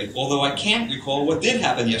yesterday, although I can't recall what did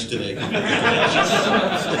happen yesterday. What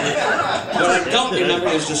I don't remember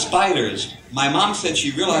is the spiders. My mom said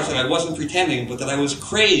she realized that I wasn't pretending, but that I was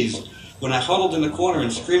crazed when I huddled in the corner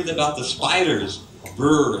and screamed about the spiders.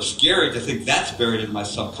 Brr, scary to think that's buried in my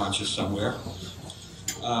subconscious somewhere.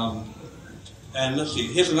 And let's see,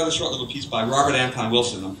 here's another short little piece by Robert Anton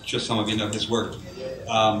Wilson. I'm sure some of you know his work,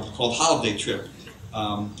 called Holiday Trip.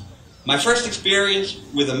 My first experience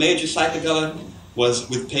with a major psychedelic was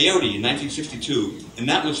with peyote in 1962, and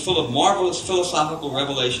that was full of marvelous philosophical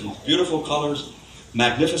revelations, beautiful colors,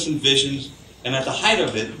 magnificent visions, and at the height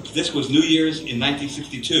of it, this was New Year's in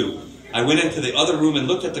 1962. I went into the other room and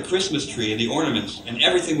looked at the Christmas tree and the ornaments, and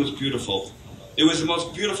everything was beautiful. It was the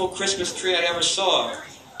most beautiful Christmas tree I ever saw.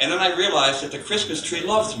 And then I realized that the Christmas tree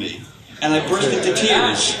loved me, and I burst into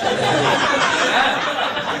tears.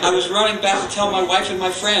 I was running back to tell my wife and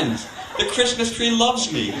my friends, the Christmas tree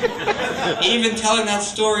loves me. Even telling that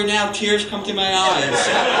story now, tears come to my eyes.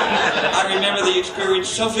 I remember the experience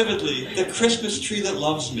so vividly, the Christmas tree that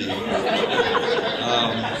loves me.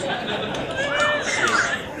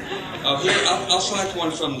 Here, I'll select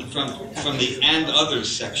one from the And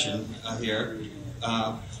Others section here.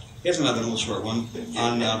 Here's another little short one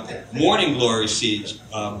on Morning Glory Seeds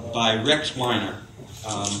by Rex Weiner,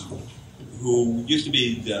 who used to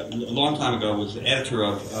be, a long time ago, was the editor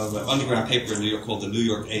of an underground paper in New York called the New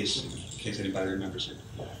York Ace, in case anybody remembers it.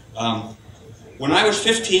 When I was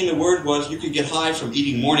 15, the word was you could get high from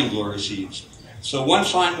eating Morning Glory Seeds. So one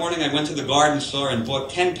fine morning, I went to the garden store and bought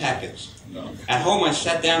 10 packets. At home, I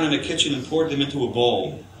sat down in the kitchen and poured them into a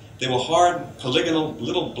bowl. They were hard, polygonal,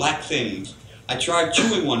 little black things. I tried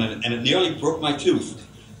chewing one and it nearly broke my tooth.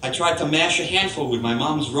 I tried to mash a handful with my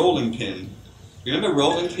mom's rolling pin. Remember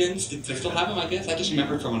rolling pins? Did they still have them, I guess? I just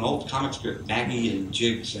remember from an old comic strip, Maggie and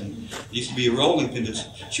Jiggs, and there used to be a rolling pin that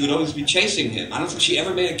she would always be chasing him. I don't think she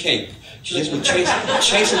ever made a cake. She just would chase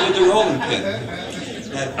him with the rolling pin.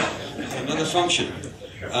 That had another function.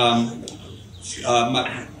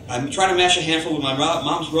 I'm trying to mash a handful with my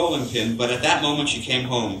mom's rolling pin, but at that moment she came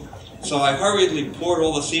home. So I hurriedly poured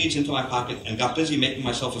all the seeds into my pocket and got busy making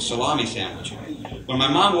myself a salami sandwich. When my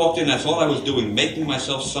mom walked in, that's all I was doing, making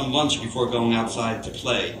myself some lunch before going outside to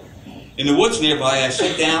play. In the woods nearby, I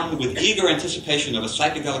sat down with eager anticipation of a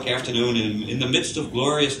psychedelic afternoon in the midst of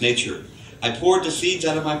glorious nature. I poured the seeds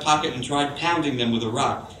out of my pocket and tried pounding them with a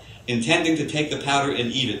rock, intending to take the powder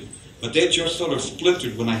and eat it. But they just sort of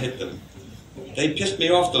splintered when I hit them. They pissed me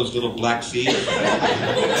off, those little black seeds,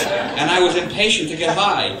 and I was impatient to get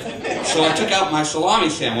high. So I took out my salami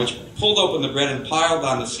sandwich, pulled open the bread, and piled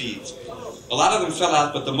on the seeds. A lot of them fell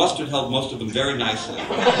out, but the mustard held most of them very nicely.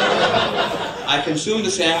 I consumed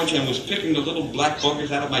the sandwich and was picking the little black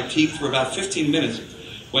boogers out of my teeth for about 15 minutes,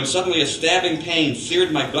 when suddenly a stabbing pain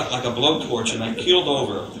seared my gut like a blowtorch, and I keeled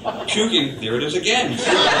over, puking. There it is again.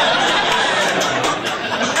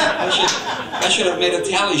 I should have made a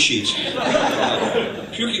tally sheet.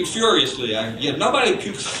 Puking furiously. Nobody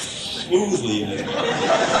pukes smoothly.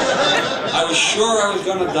 I was sure I was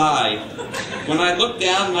going to die. When I looked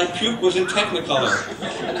down, my puke was in Technicolor.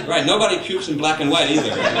 Right, nobody pukes in black and white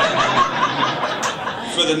either.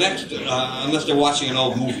 For the next, unless they're watching an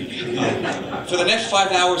old movie. For the next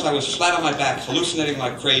 5 hours, I was flat on my back, hallucinating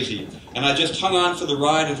like crazy. And I just hung on for the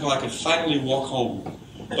ride until I could finally walk home.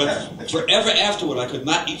 But forever afterward, I could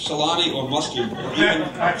not eat salami or mustard, or even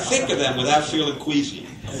think of them without feeling queasy.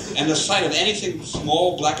 And the sight of anything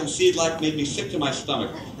small, black and seed-like made me sick to my stomach.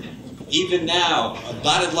 Even now, a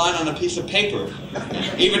dotted line on a piece of paper,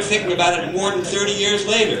 even thinking about it more than 30 years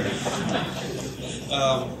later.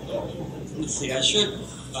 Let's see, I should...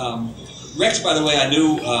 Rex, by the way, I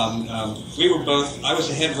knew, we were both... I was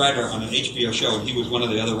the head writer on an HBO show, and he was one of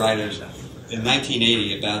the other writers in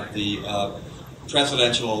 1980 about the...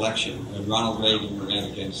 presidential election when Ronald Reagan ran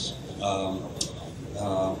against,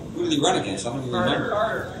 who did he run against? I don't even remember.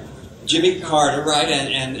 Carter. Jimmy Carter, right,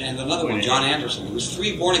 and another one, John Anderson. It was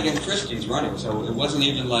 3 born-again Christians running, so it wasn't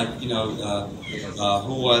even like,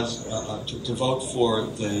 who was to vote for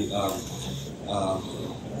the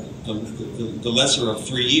lesser of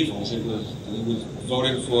 3 evils. It was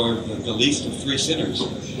voting for the least of 3 sinners.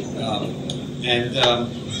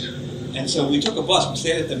 And so we took a bus. We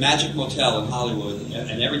stayed at the Magic Motel in Hollywood,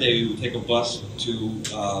 and every day we would take a bus to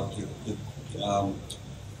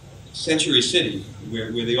Century City,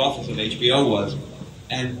 where the office of HBO was.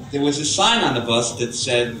 And there was a sign on the bus that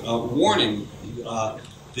said, warning,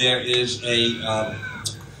 there is an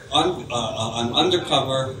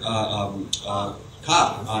undercover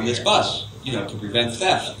cop on this bus, you know, to prevent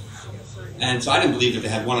theft. And so I didn't believe that they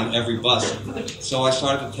had one on every bus. So I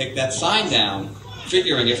started to take that sign down,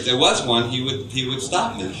 figuring if there was one, he would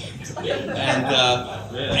stop me.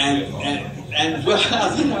 And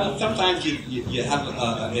well, you know, sometimes you have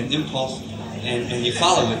an impulse and you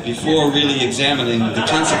follow it before really examining the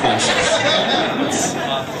consequences.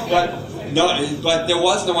 But there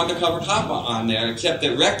was no undercover cop on there, except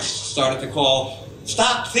that Rex started to call,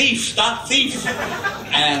 "Stop thief! Stop thief!"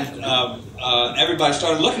 And everybody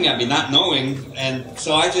started looking at me, not knowing, and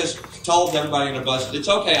so I just told everybody on the bus, "It's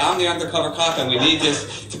okay, I'm the undercover cop, and we need this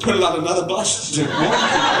to put it on another bus." You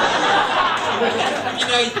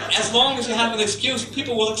know, as long as you have an excuse,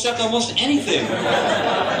 people will accept almost anything.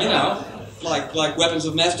 You know, like weapons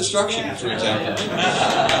of mass destruction, for example.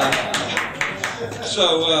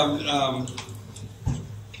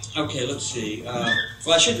 Okay, let's see.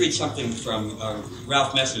 Well, I should read something from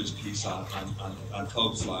Ralph Messer's piece on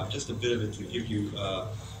Pope's life, just a bit of it to give you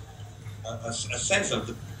a sense of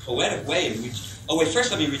the poetic way in which... Oh, wait, first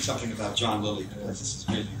let me read something about John Lilly, because this is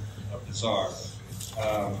really bizarre.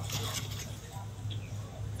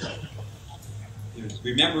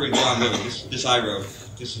 Remembering John Lilly, this I wrote.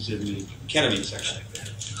 This is in the ketamine section,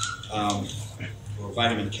 or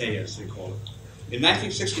vitamin K, as they call it. In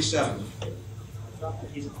 1967, a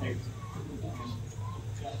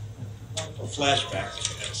flashback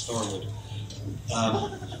at STARWOOD.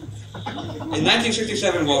 In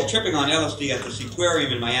 1967, while tripping on LSD at the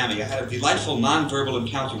Seaquarium in Miami, I had a delightful non-verbal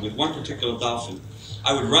encounter with one particular dolphin.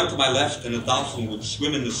 I would run to my left, and the dolphin would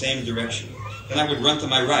swim in the same direction. Then I would run to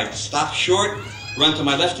my right, stop short, run to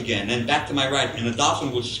my left again, then back to my right, and the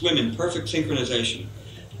dolphin would swim in perfect synchronization.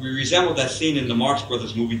 We resembled that scene in the Marx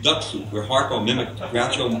Brothers movie Duck Soup, where Harpo mimicked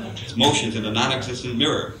Groucho's motions in a non-existent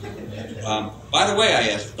mirror. By the way, I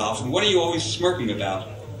asked the dolphin, "What are you always smirking about?"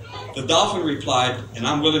 The dolphin replied, and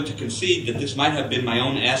I'm willing to concede that this might have been my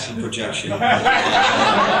own acid projection. Again,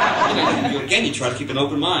 you try to keep an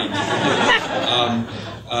open mind.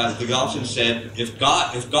 The dolphin said, if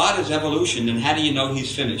God is evolution, then how do you know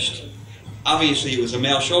he's finished? Obviously, it was a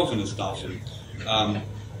male chauvinist dolphin.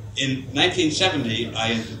 In 1970, I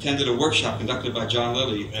attended a workshop conducted by John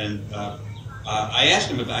Lilly, and I asked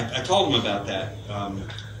him about. I told him about that,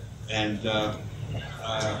 and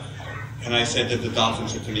I said that the dolphin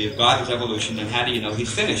said to me, "If God is evolution, then how do you know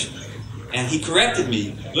he's finished?" And he corrected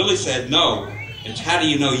me. Lilly said, "No, it's how do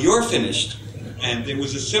you know you're finished?" And it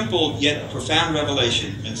was a simple yet profound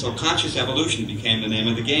revelation, and so conscious evolution became the name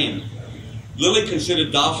of the game. Lilly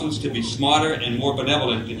considered dolphins to be smarter and more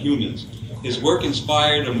benevolent than humans. His work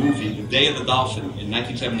inspired a movie, The Day of the Dolphin, in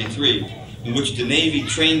 1973, in which the Navy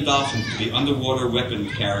trained dolphins to be underwater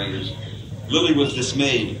weapons carriers. Lilly was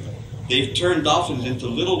dismayed. "They've turned dolphins into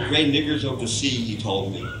little gray niggers of the sea," he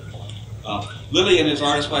told me. Lilly and his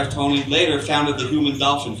artist wife Tony later founded the Human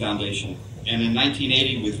Dolphin Foundation, and in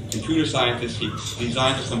 1980, with computer scientists, he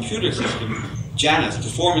designed a computer system, Janus, to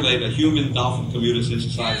formulate a human dolphin computer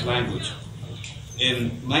synthesized language.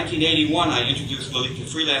 In 1981, I introduced Lilly to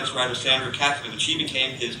freelance writer Sandra Katzman, and she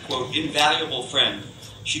became his, quote, invaluable friend.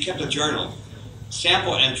 She kept a journal.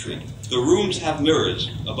 Sample entry: the rooms have mirrors.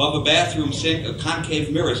 Above a bathroom sink, a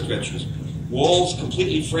concave mirror stretches. Walls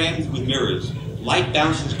completely framed with mirrors. Light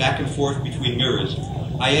bounces back and forth between mirrors.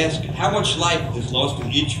 I ask, how much light is lost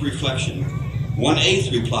in each reflection?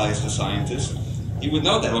 1/8, replies the scientist. He would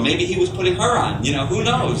know that, or maybe he was putting her on. You know, who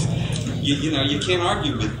knows? You know, you can't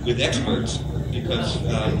argue with experts because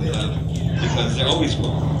they're always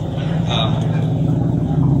wrong.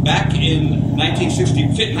 Back in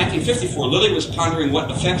 1954, Lilly was pondering what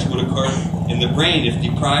effects would occur in the brain if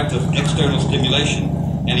deprived of external stimulation,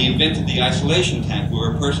 and he invented the isolation tank,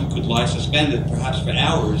 where a person could lie suspended, perhaps for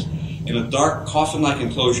hours, in a dark, coffin-like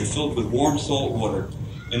enclosure filled with warm salt water.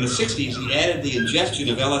 In the 60s, he added the ingestion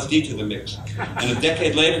of LSD to the mix, and a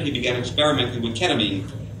decade later, he began experimenting with ketamine,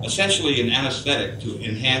 essentially an anesthetic to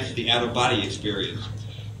enhance the out-of-body experience.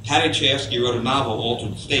 Hattie Chayefsky wrote a novel,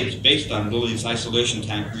 Altered States, based on Lilly's isolation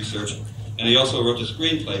tank research, and he also wrote a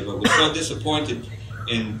screenplay, but was so disappointed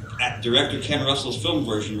in director Ken Russell's film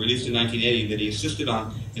version, released in 1980, that he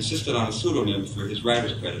insisted on a pseudonym for his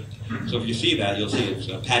writer's credit. So if you see that, you'll see it's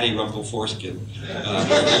Patty Rumpel Foreskin.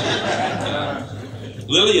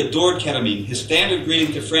 Lilly adored ketamine. His standard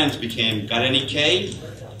greeting to friends became, "Got any K?"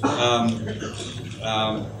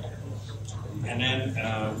 And then,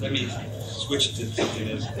 let me switch to something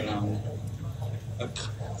that's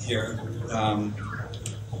here.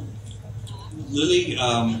 Lilly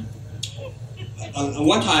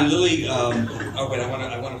One time, Lily, yeah,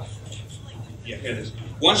 here it is.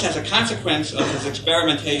 Once, as a consequence of his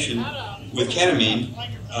experimentation with ketamine,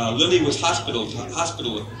 Lily was hospitalized.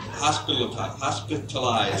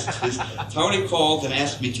 Tony called and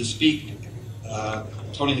asked me to speak,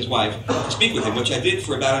 Tony, his wife, to speak with him, which I did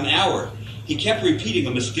for about an hour. He kept repeating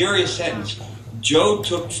a mysterious sentence. Joe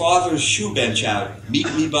took father's shoe bench out.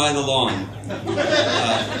 Meet me by the lawn.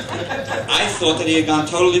 I thought that he had gone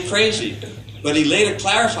totally crazy, but he later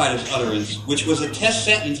clarified his utterance, which was a test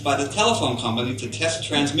sentence by the telephone company to test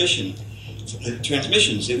transmissions.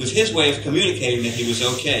 It was his way of communicating that he was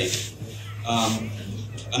okay.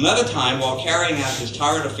 Another time, while carrying out his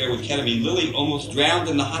torrid affair with ketamine, Lily almost drowned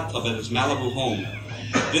in the hot tub at his Malibu home.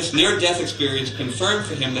 This near-death experience confirmed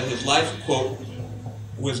for him that his life, quote,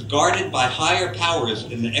 was guarded by higher powers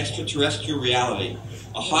in the extraterrestrial reality,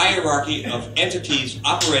 a hierarchy of entities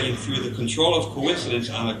operating through the control of coincidence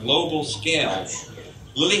on a global scale.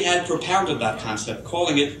 Lily had propounded that concept,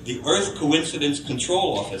 calling it the Earth Coincidence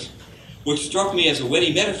Control Office, which struck me as a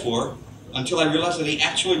witty metaphor until I realized that he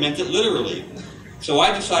actually meant it literally. So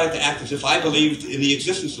I decided to act as if I believed in the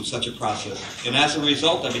existence of such a process, and as a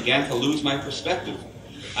result I began to lose my perspective.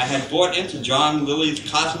 I had bought into John Lilly's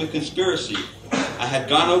cosmic conspiracy. I had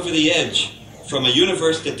gone over the edge, from a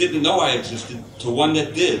universe that didn't know I existed to one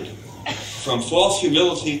that did, from false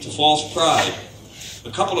humility to false pride.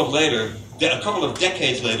 A couple of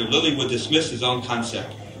decades later, Lilly would dismiss his own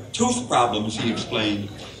concept. Tooth problems, he explained.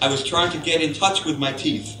 I was trying to get in touch with my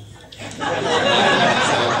teeth.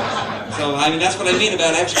 So I mean, that's what I mean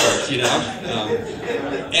about experts, you know.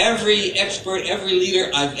 Every expert, every leader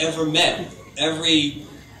I've ever met, every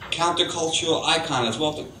countercultural icon, as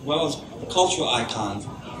well as cultural icons,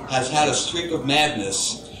 has had a streak of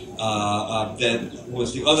madness that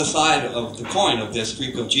was the other side of the coin of their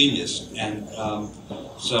streak of genius. And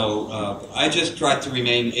so I just tried to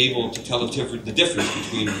remain able to tell the difference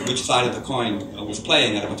between which side of the coin was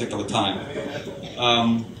playing at a particular time.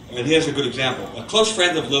 And here's a good example. A close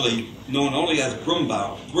friend of Lily, known only as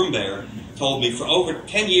Broombear, told me for over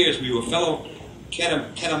 10 years we were fellow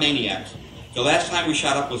ketamaniacs. The last time we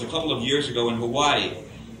shot up was a couple of years ago in Hawaii,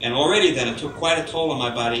 and already then it took quite a toll on my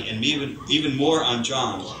body and even more on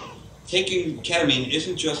John's. Taking ketamine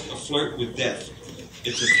isn't just a flirt with death.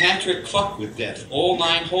 It's a tantric fuck with death, all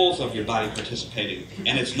 9 holes of your body participating,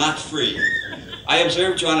 and it's not free. I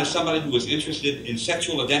observed John as somebody who was interested in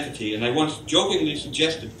sexual identity, and I once jokingly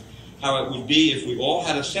suggested how it would be if we all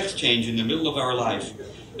had a sex change in the middle of our life,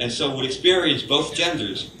 and so would experience both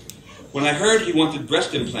genders. When I heard he wanted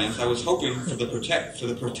breast implants, I was hoping for the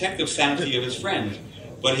protective sanity of his friend,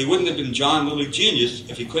 but he wouldn't have been John Lilly genius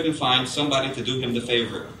if he couldn't find somebody to do him the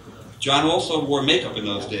favor. John also wore makeup in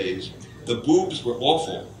those days. The boobs were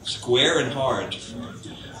awful, square and hard.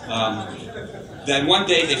 Then one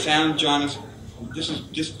day they found John's. This is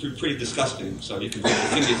just pretty disgusting, so you can put your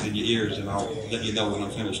fingers in your ears and I'll let you know when I'm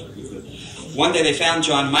finished with it. One day they found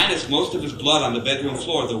John minus most of his blood on the bedroom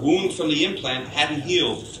floor. The wound from the implant hadn't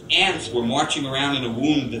healed. Ants were marching around in a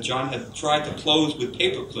wound that John had tried to close with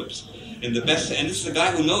paper clips. And this is a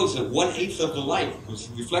guy who knows that 1/8 of the light was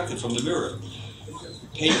reflected from the mirror.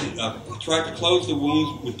 Tried to close the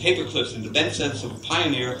wound with paper clips in the bent sense of a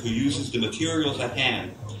pioneer who uses the materials at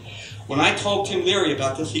hand. When I told Tim Leary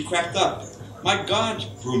about this, he cracked up. My God,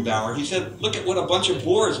 Broombauer, he said, look at what a bunch of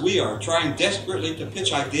bores we are, trying desperately to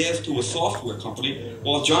pitch ideas to a software company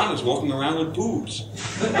while John is walking around with boobs.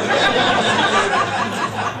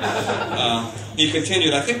 He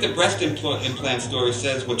continued, I think the breast implant story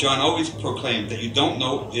says what John always proclaimed, that you don't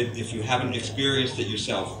know it if you haven't experienced it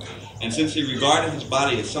yourself. And since he regarded his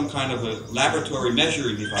body as some kind of a laboratory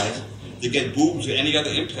measuring device, to get boobs or any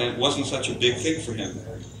other implant wasn't such a big thing for him.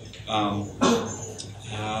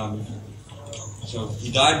 So he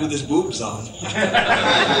died with his boobs on.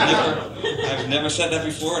 I've never said that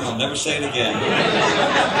before, and I'll never say it again.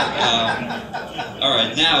 All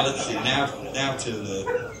right, now let's see. Now to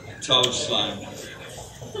the toad slime.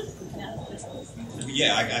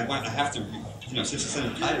 Yeah, I have to, you know, since it's in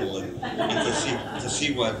the title, and to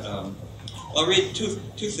see what. I'll read two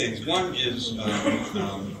things. One is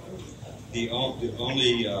the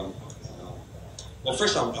only. Well,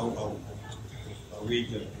 first I'll read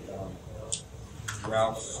the.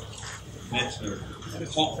 Ralph Metzner,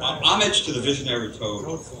 Homage to the Visionary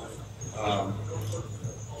Toad. All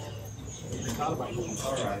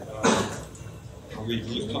right, I'll read a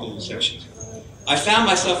couple of the sections. I found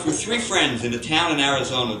myself with 3 friends in a town in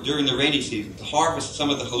Arizona during the rainy season to harvest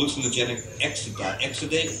some of the hallucinogenic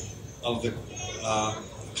exudate of the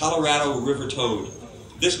Colorado River toad.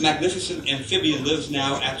 This magnificent amphibian lives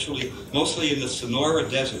now actually mostly in the Sonora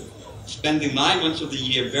Desert. spending 9 months of the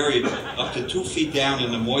year buried up to 2 feet down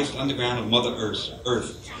in the moist underground of Mother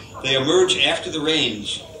Earth. They emerge after the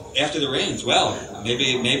rains. After the rains, well,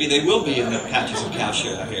 maybe they will be in the patches of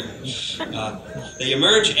cowshire out here. They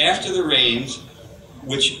emerge after the rains,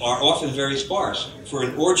 which are often very sparse, for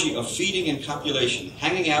an orgy of feeding and copulation,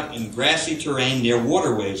 hanging out in grassy terrain near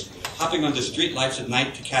waterways, hopping under street lights at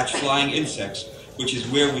night to catch flying insects, which is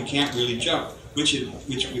where we can't really jump, which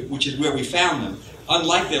is where we found them.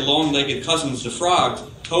 Unlike their long-legged cousins, the frogs,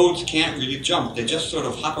 toads can't really jump. They just sort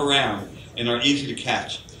of hop around and are easy to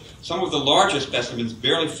catch. Some of the larger specimens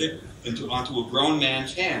barely fit onto a grown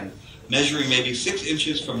man's hand, measuring maybe 6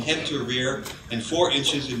 inches from head to rear and 4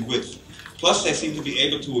 inches in width. Plus, they seem to be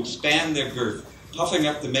able to expand their girth, puffing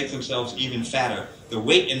up to make themselves even fatter. The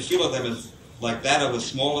weight and feel of them is like that of a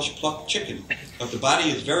smallish plucked chicken, but the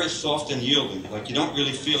body is very soft and yielding, like you don't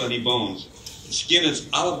really feel any bones. The skin is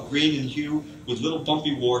olive green in hue with little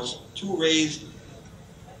bumpy warts, 2 raised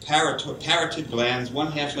parotid glands,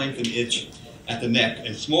 1/2 length an inch at the neck,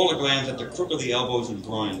 and smaller glands at the crook of the elbows and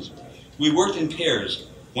groins. We worked in pairs.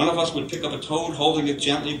 One of us would pick up a toad, holding it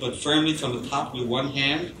gently but firmly from the top with one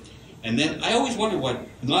hand, and then I always wondered why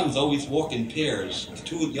nuns always walk in pairs.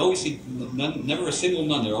 You always see never a single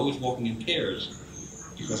nun, they're always walking in pairs,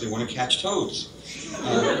 because they want to catch toads.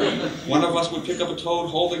 One of us would pick up a toad,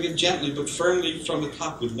 holding it gently but firmly from the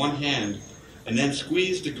top with one hand, and then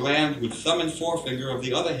squeeze the gland with thumb and forefinger of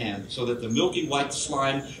the other hand so that the milky white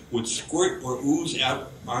slime would squirt or ooze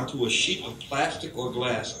out onto a sheet of plastic or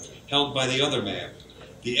glass held by the other man.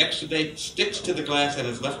 The exudate sticks to the glass and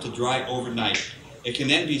is left to dry overnight. It can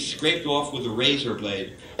then be scraped off with a razor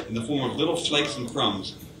blade in the form of little flakes and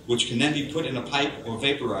crumbs, which can then be put in a pipe or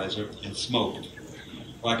vaporizer and smoked.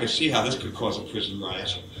 Well, I can see how this could cause a prison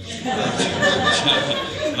riot.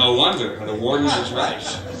 No wonder, the warden was right.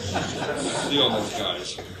 See all those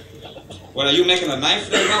guys. What, are you making a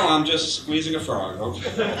knife there? No, I'm just squeezing a frog.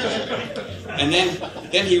 Okay. And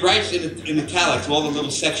then he writes in italics all the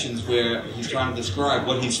little sections where he's trying to describe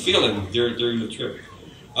what he's feeling during the trip.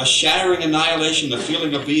 A shattering annihilation, the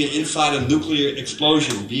feeling of being inside a nuclear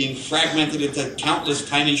explosion, being fragmented into countless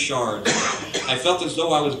tiny shards. I felt as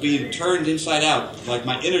though I was being turned inside out, like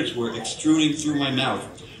my innards were extruding through my mouth.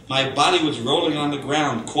 My body was rolling on the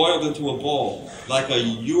ground, coiled into a ball, like a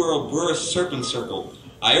Ouroboros serpent circle.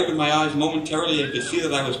 I opened my eyes momentarily and could see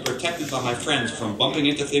that I was protected by my friends from bumping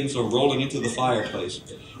into things or rolling into the fireplace.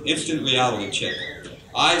 Instant reality check.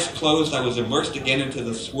 Eyes closed, I was immersed again into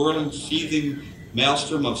the swirling, seething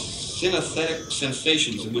maelstrom of synesthetic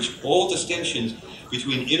sensations in which all distinctions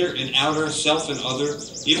between inner and outer, self and other,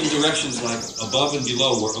 even directions like above and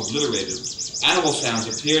below, were obliterated. Animal sounds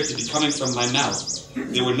appeared to be coming from my mouth.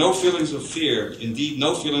 There were no feelings of fear, indeed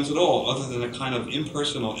no feelings at all, other than a kind of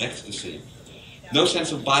impersonal ecstasy. No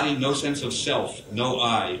sense of body, no sense of self, no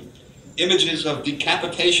I. Images of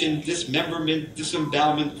decapitation, dismemberment,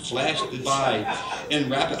 disembowelment flashed by in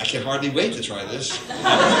rapid... I can hardly wait to try this.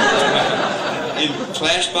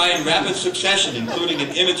 Flashed by in rapid succession, including an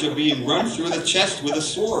image of being run through the chest with a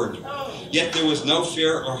sword. Yet there was no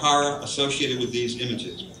fear or horror associated with these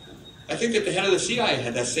images. I think that the head of the CIA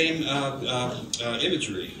had that same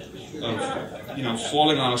imagery of,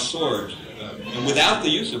 falling on a sword, and without the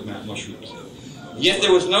use of mushrooms. Yet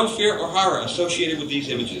there was no fear or horror associated with these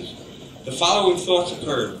images. The following thoughts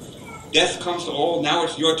occurred. Death comes to all, now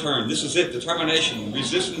it's your turn. This is it, determination.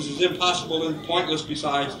 Resistance is impossible and pointless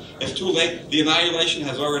besides. It's too late, the annihilation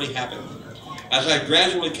has already happened. As I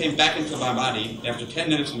gradually came back into my body, after 10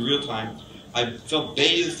 minutes in real time, I felt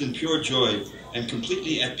bathed in pure joy and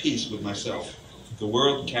completely at peace with myself, the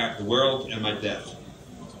world and my death.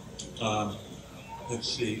 Let's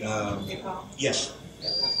see. Yes.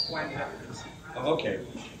 Oh, okay.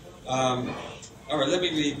 All right, let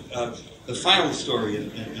me read the final story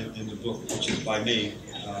in the book, which is by me.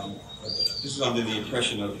 This is under the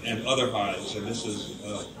impression of and other hives, and this is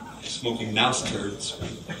smoking mouse turds.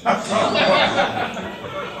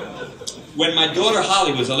 When my daughter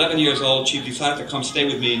Holly was 11 years old, she decided to come stay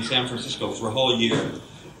with me in San Francisco for a whole year.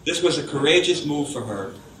 This was a courageous move for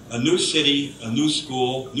her. A new city, a new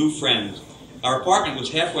school, new friends. Our apartment was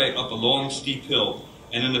halfway up a long, steep hill,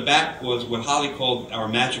 and in the back was what Holly called our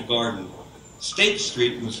magic garden. State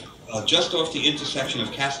Street was just off the intersection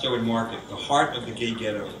of Castro and Market, the heart of the gay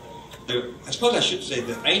ghetto. I suppose I should say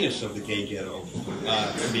the anus of the gay ghetto,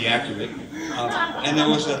 to be accurate. And it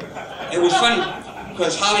was funny,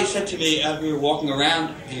 because Holly said to me as we were walking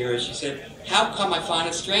around here, she said, "How come I find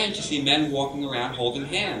it strange to see men walking around holding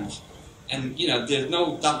hands?" And, there's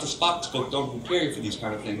no Dr. Spock's book, don't prepare you for these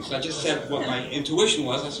kind of things. So I just said what my intuition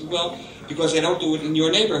was. I said, well, because they don't do it in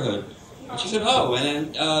your neighborhood. And she said, oh,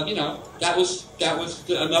 and then, you know, that was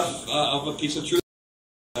enough of a piece of truth.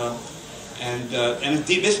 And it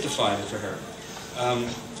demystified it for her.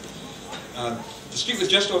 The street was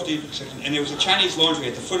just off the intersection, and there was a Chinese laundry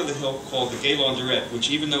at the foot of the hill called the Gay Laundrette, which,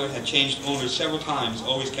 even though it had changed owners several times,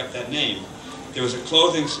 always kept that name. There was a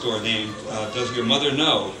clothing store named Does Your Mother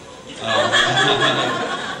Know?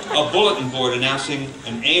 A bulletin board announcing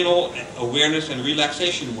an anal awareness and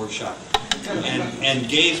relaxation workshop. And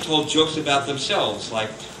gays told jokes about themselves, like,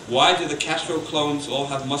 why do the Castro clones all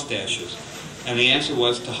have mustaches? And the answer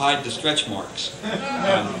was to hide the stretch marks.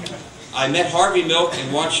 I met Harvey Milk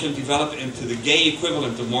and watched him develop into the gay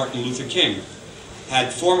equivalent of Martin Luther King.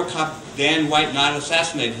 Had former cop Dan White not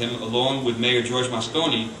assassinated him, along with Mayor George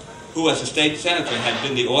Moscone, who as a state senator had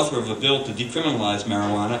been the author of a bill to decriminalize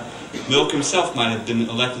marijuana, Milk himself might have been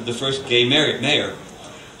elected the first gay mayor.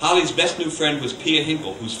 Holly's best new friend was Pia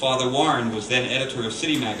Hinkle, whose father Warren was then editor of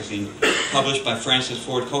City magazine, published by Francis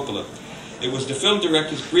Ford Coppola. It was the film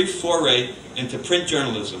director's brief foray into print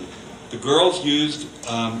journalism. The girls used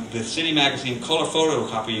the City magazine color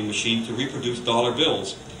photocopying machine to reproduce dollar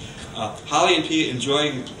bills. Holly and Pia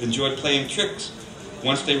enjoyed playing tricks.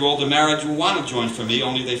 Once they rolled a marijuana joint for me,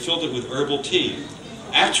 only they filled it with herbal tea.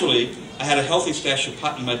 Actually, I had a healthy stash of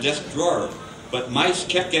pot in my desk drawer, but mice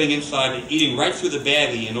kept getting inside and eating right through the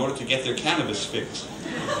baggie in order to get their cannabis fix.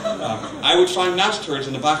 I would find mouse turds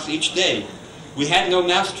in the box each day. We had no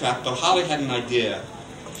mouse trap, but Holly had an idea.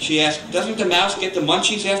 She asked, doesn't the mouse get the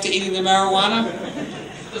munchies after eating the marijuana?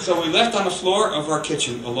 So we left on the floor of our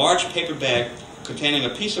kitchen a large paper bag containing a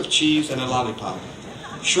piece of cheese and a lollipop.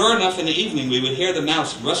 Sure enough, in the evening, we would hear the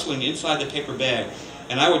mouse rustling inside the paper bag,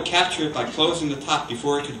 and I would capture it by closing the top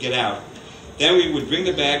before it could get out. Then we would bring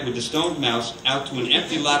the bag with the stoned mouse out to an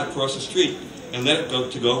empty lot across the street and let it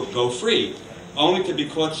go free, only to be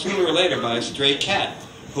caught sooner or later by a stray cat,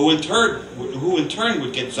 who in turn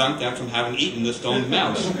would get zonked out from having eaten the stoned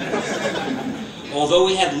mouse. Although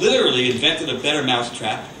we had literally invented a better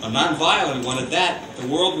mousetrap, a non-violent one at that, the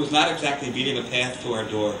world was not exactly beating a path to our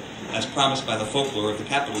door, as promised by the folklore of the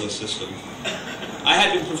capitalist system. I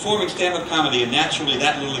had been performing stand-up comedy, and naturally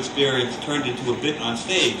that little experience turned into a bit on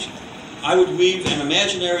stage. I would weave an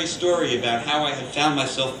imaginary story about how I had found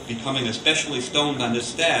myself becoming especially stoned on this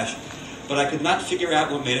stash, but I could not figure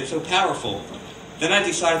out what made it so powerful. Then I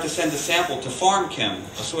decided to send a sample to PharmChem,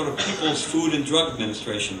 a sort of People's Food and Drug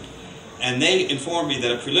Administration, and they informed me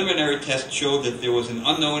that a preliminary test showed that there was an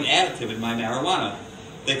unknown additive in my marijuana.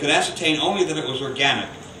 They could ascertain only that it was organic,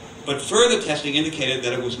 but further testing indicated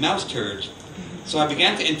that it was mouse turds. So I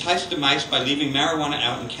began to entice the mice by leaving marijuana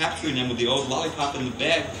out and capturing them with the old lollipop in the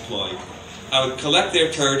bag ploy. I would collect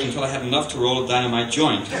their turds until I had enough to roll a dynamite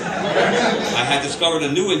joint. I had discovered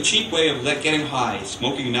a new and cheap way of getting high,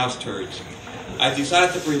 smoking mouse turds. I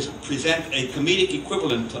decided to present a comedic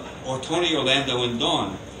equivalent to Tony Orlando and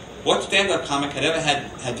Dawn. What stand-up comic had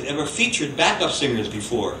ever featured backup singers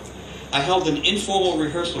before? I held an informal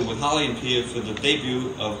rehearsal with Holly and Pia for the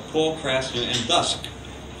debut of Paul Krassner and Dusk.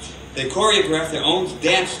 They choreographed their own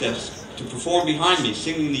dance steps to perform behind me,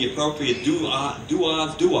 singing the appropriate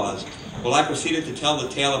doo-ahs, while I proceeded to tell the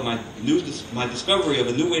tale of my discovery of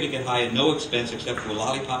a new way to get high at no expense except for a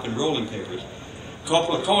lollipop and rolling papers,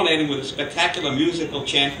 culminating with a spectacular musical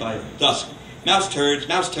chant by Dusk, mouse turds,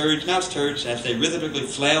 mouse turds, mouse turds, as they rhythmically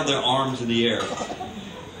flailed their arms in the air.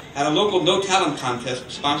 At a local no-talent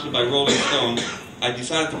contest sponsored by Rolling Stone, I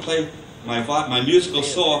decided to play my musical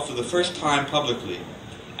saw for the first time publicly.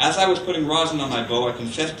 As I was putting rosin on my bow, I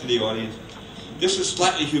confessed to the audience, this is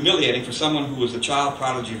slightly humiliating for someone who was a child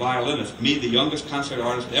prodigy violinist, me, the youngest concert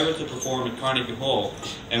artist ever to perform at Carnegie Hall,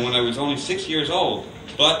 and when I was only 6 years old.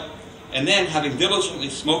 And then, having diligently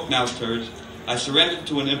smoked mouse turds, I surrendered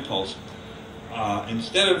to an impulse.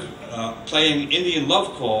 Instead of playing Indian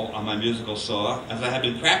Love Call on my musical saw, as I had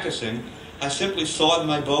been practicing, I simply sawed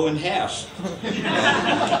my bow in half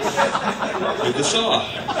with the saw.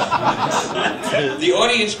 The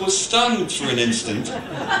audience was stunned for an instant,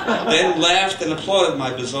 then laughed and applauded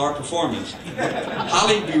my bizarre performance.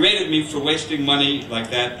 Holly berated me for wasting money like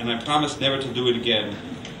that, and I promised never to do it again.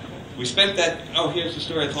 We spent that, here's the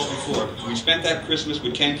story I told before. We spent that Christmas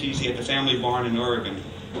with Ken Kesey at the family barn in Oregon.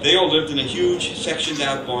 They all lived in a huge,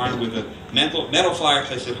 sectioned-out barn with a metal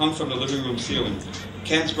fireplace that hung from the living room ceiling.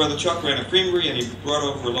 Ken's brother Chuck ran a creamery, and he brought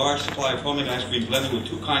over a large supply of homemade ice cream blended with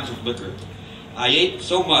 2 kinds of liquor. I ate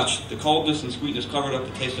so much, the coldness and sweetness covered up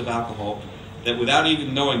the taste of alcohol, that without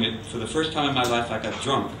even knowing it, for the first time in my life I got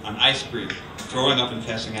drunk on ice cream, throwing up and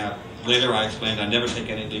passing out. Later I explained I never take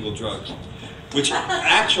any illegal drugs. Which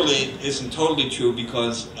actually isn't totally true,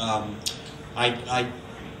 because I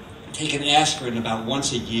take an aspirin about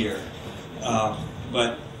once a year.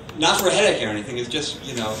 but not for a headache or anything. It's just,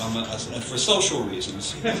 you know, for social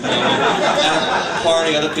reasons. You know, at a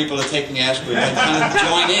party, other people are taking aspirin and kind of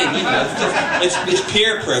join in. You know, it's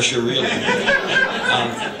peer pressure, really.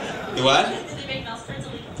 What? Do they make mouse prints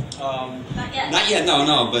illegal? Not yet. Not yet.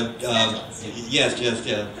 No. But yes.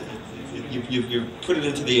 You put it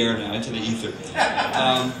into the air now, into the ether.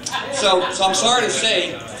 So I'm sorry to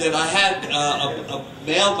say that I had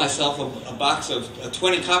mailed myself a box of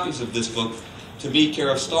 20 copies of this book to me, care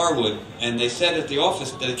of Starwood, and they said at the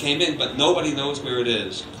office that it came in, but nobody knows where it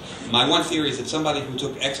is. My one theory is that somebody who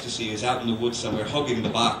took ecstasy is out in the woods somewhere hugging the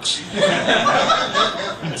box.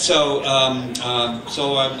 So I'm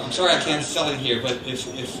sorry I can't sell it here, but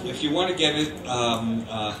if you want to get it,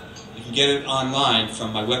 you can get it online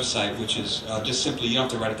from my website, which is just simply, you don't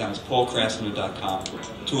have to write it down, it's paulkrassner.com,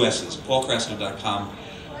 2 S's, paulkrassner.com.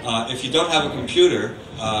 If you don't have a computer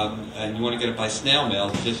and you want to get it by snail mail,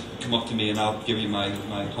 just come up to me and I'll give you my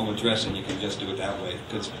home address and you can just do it that way.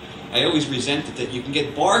 Because I always resented that you can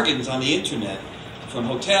get bargains on the internet from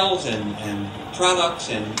hotels and products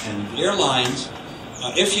and airlines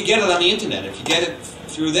if you get it on the internet. If you get it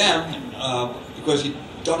through them, because you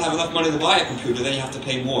don't have enough money to buy a computer, then you have to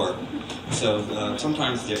pay more. So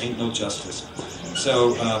sometimes there ain't no justice.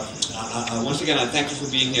 So once again, I thank you for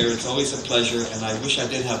being here. It's always a pleasure, and I wish I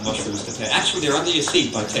did have mushrooms to pay. Actually, they're under your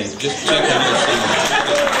seat by tape. Just check under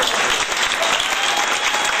your seat.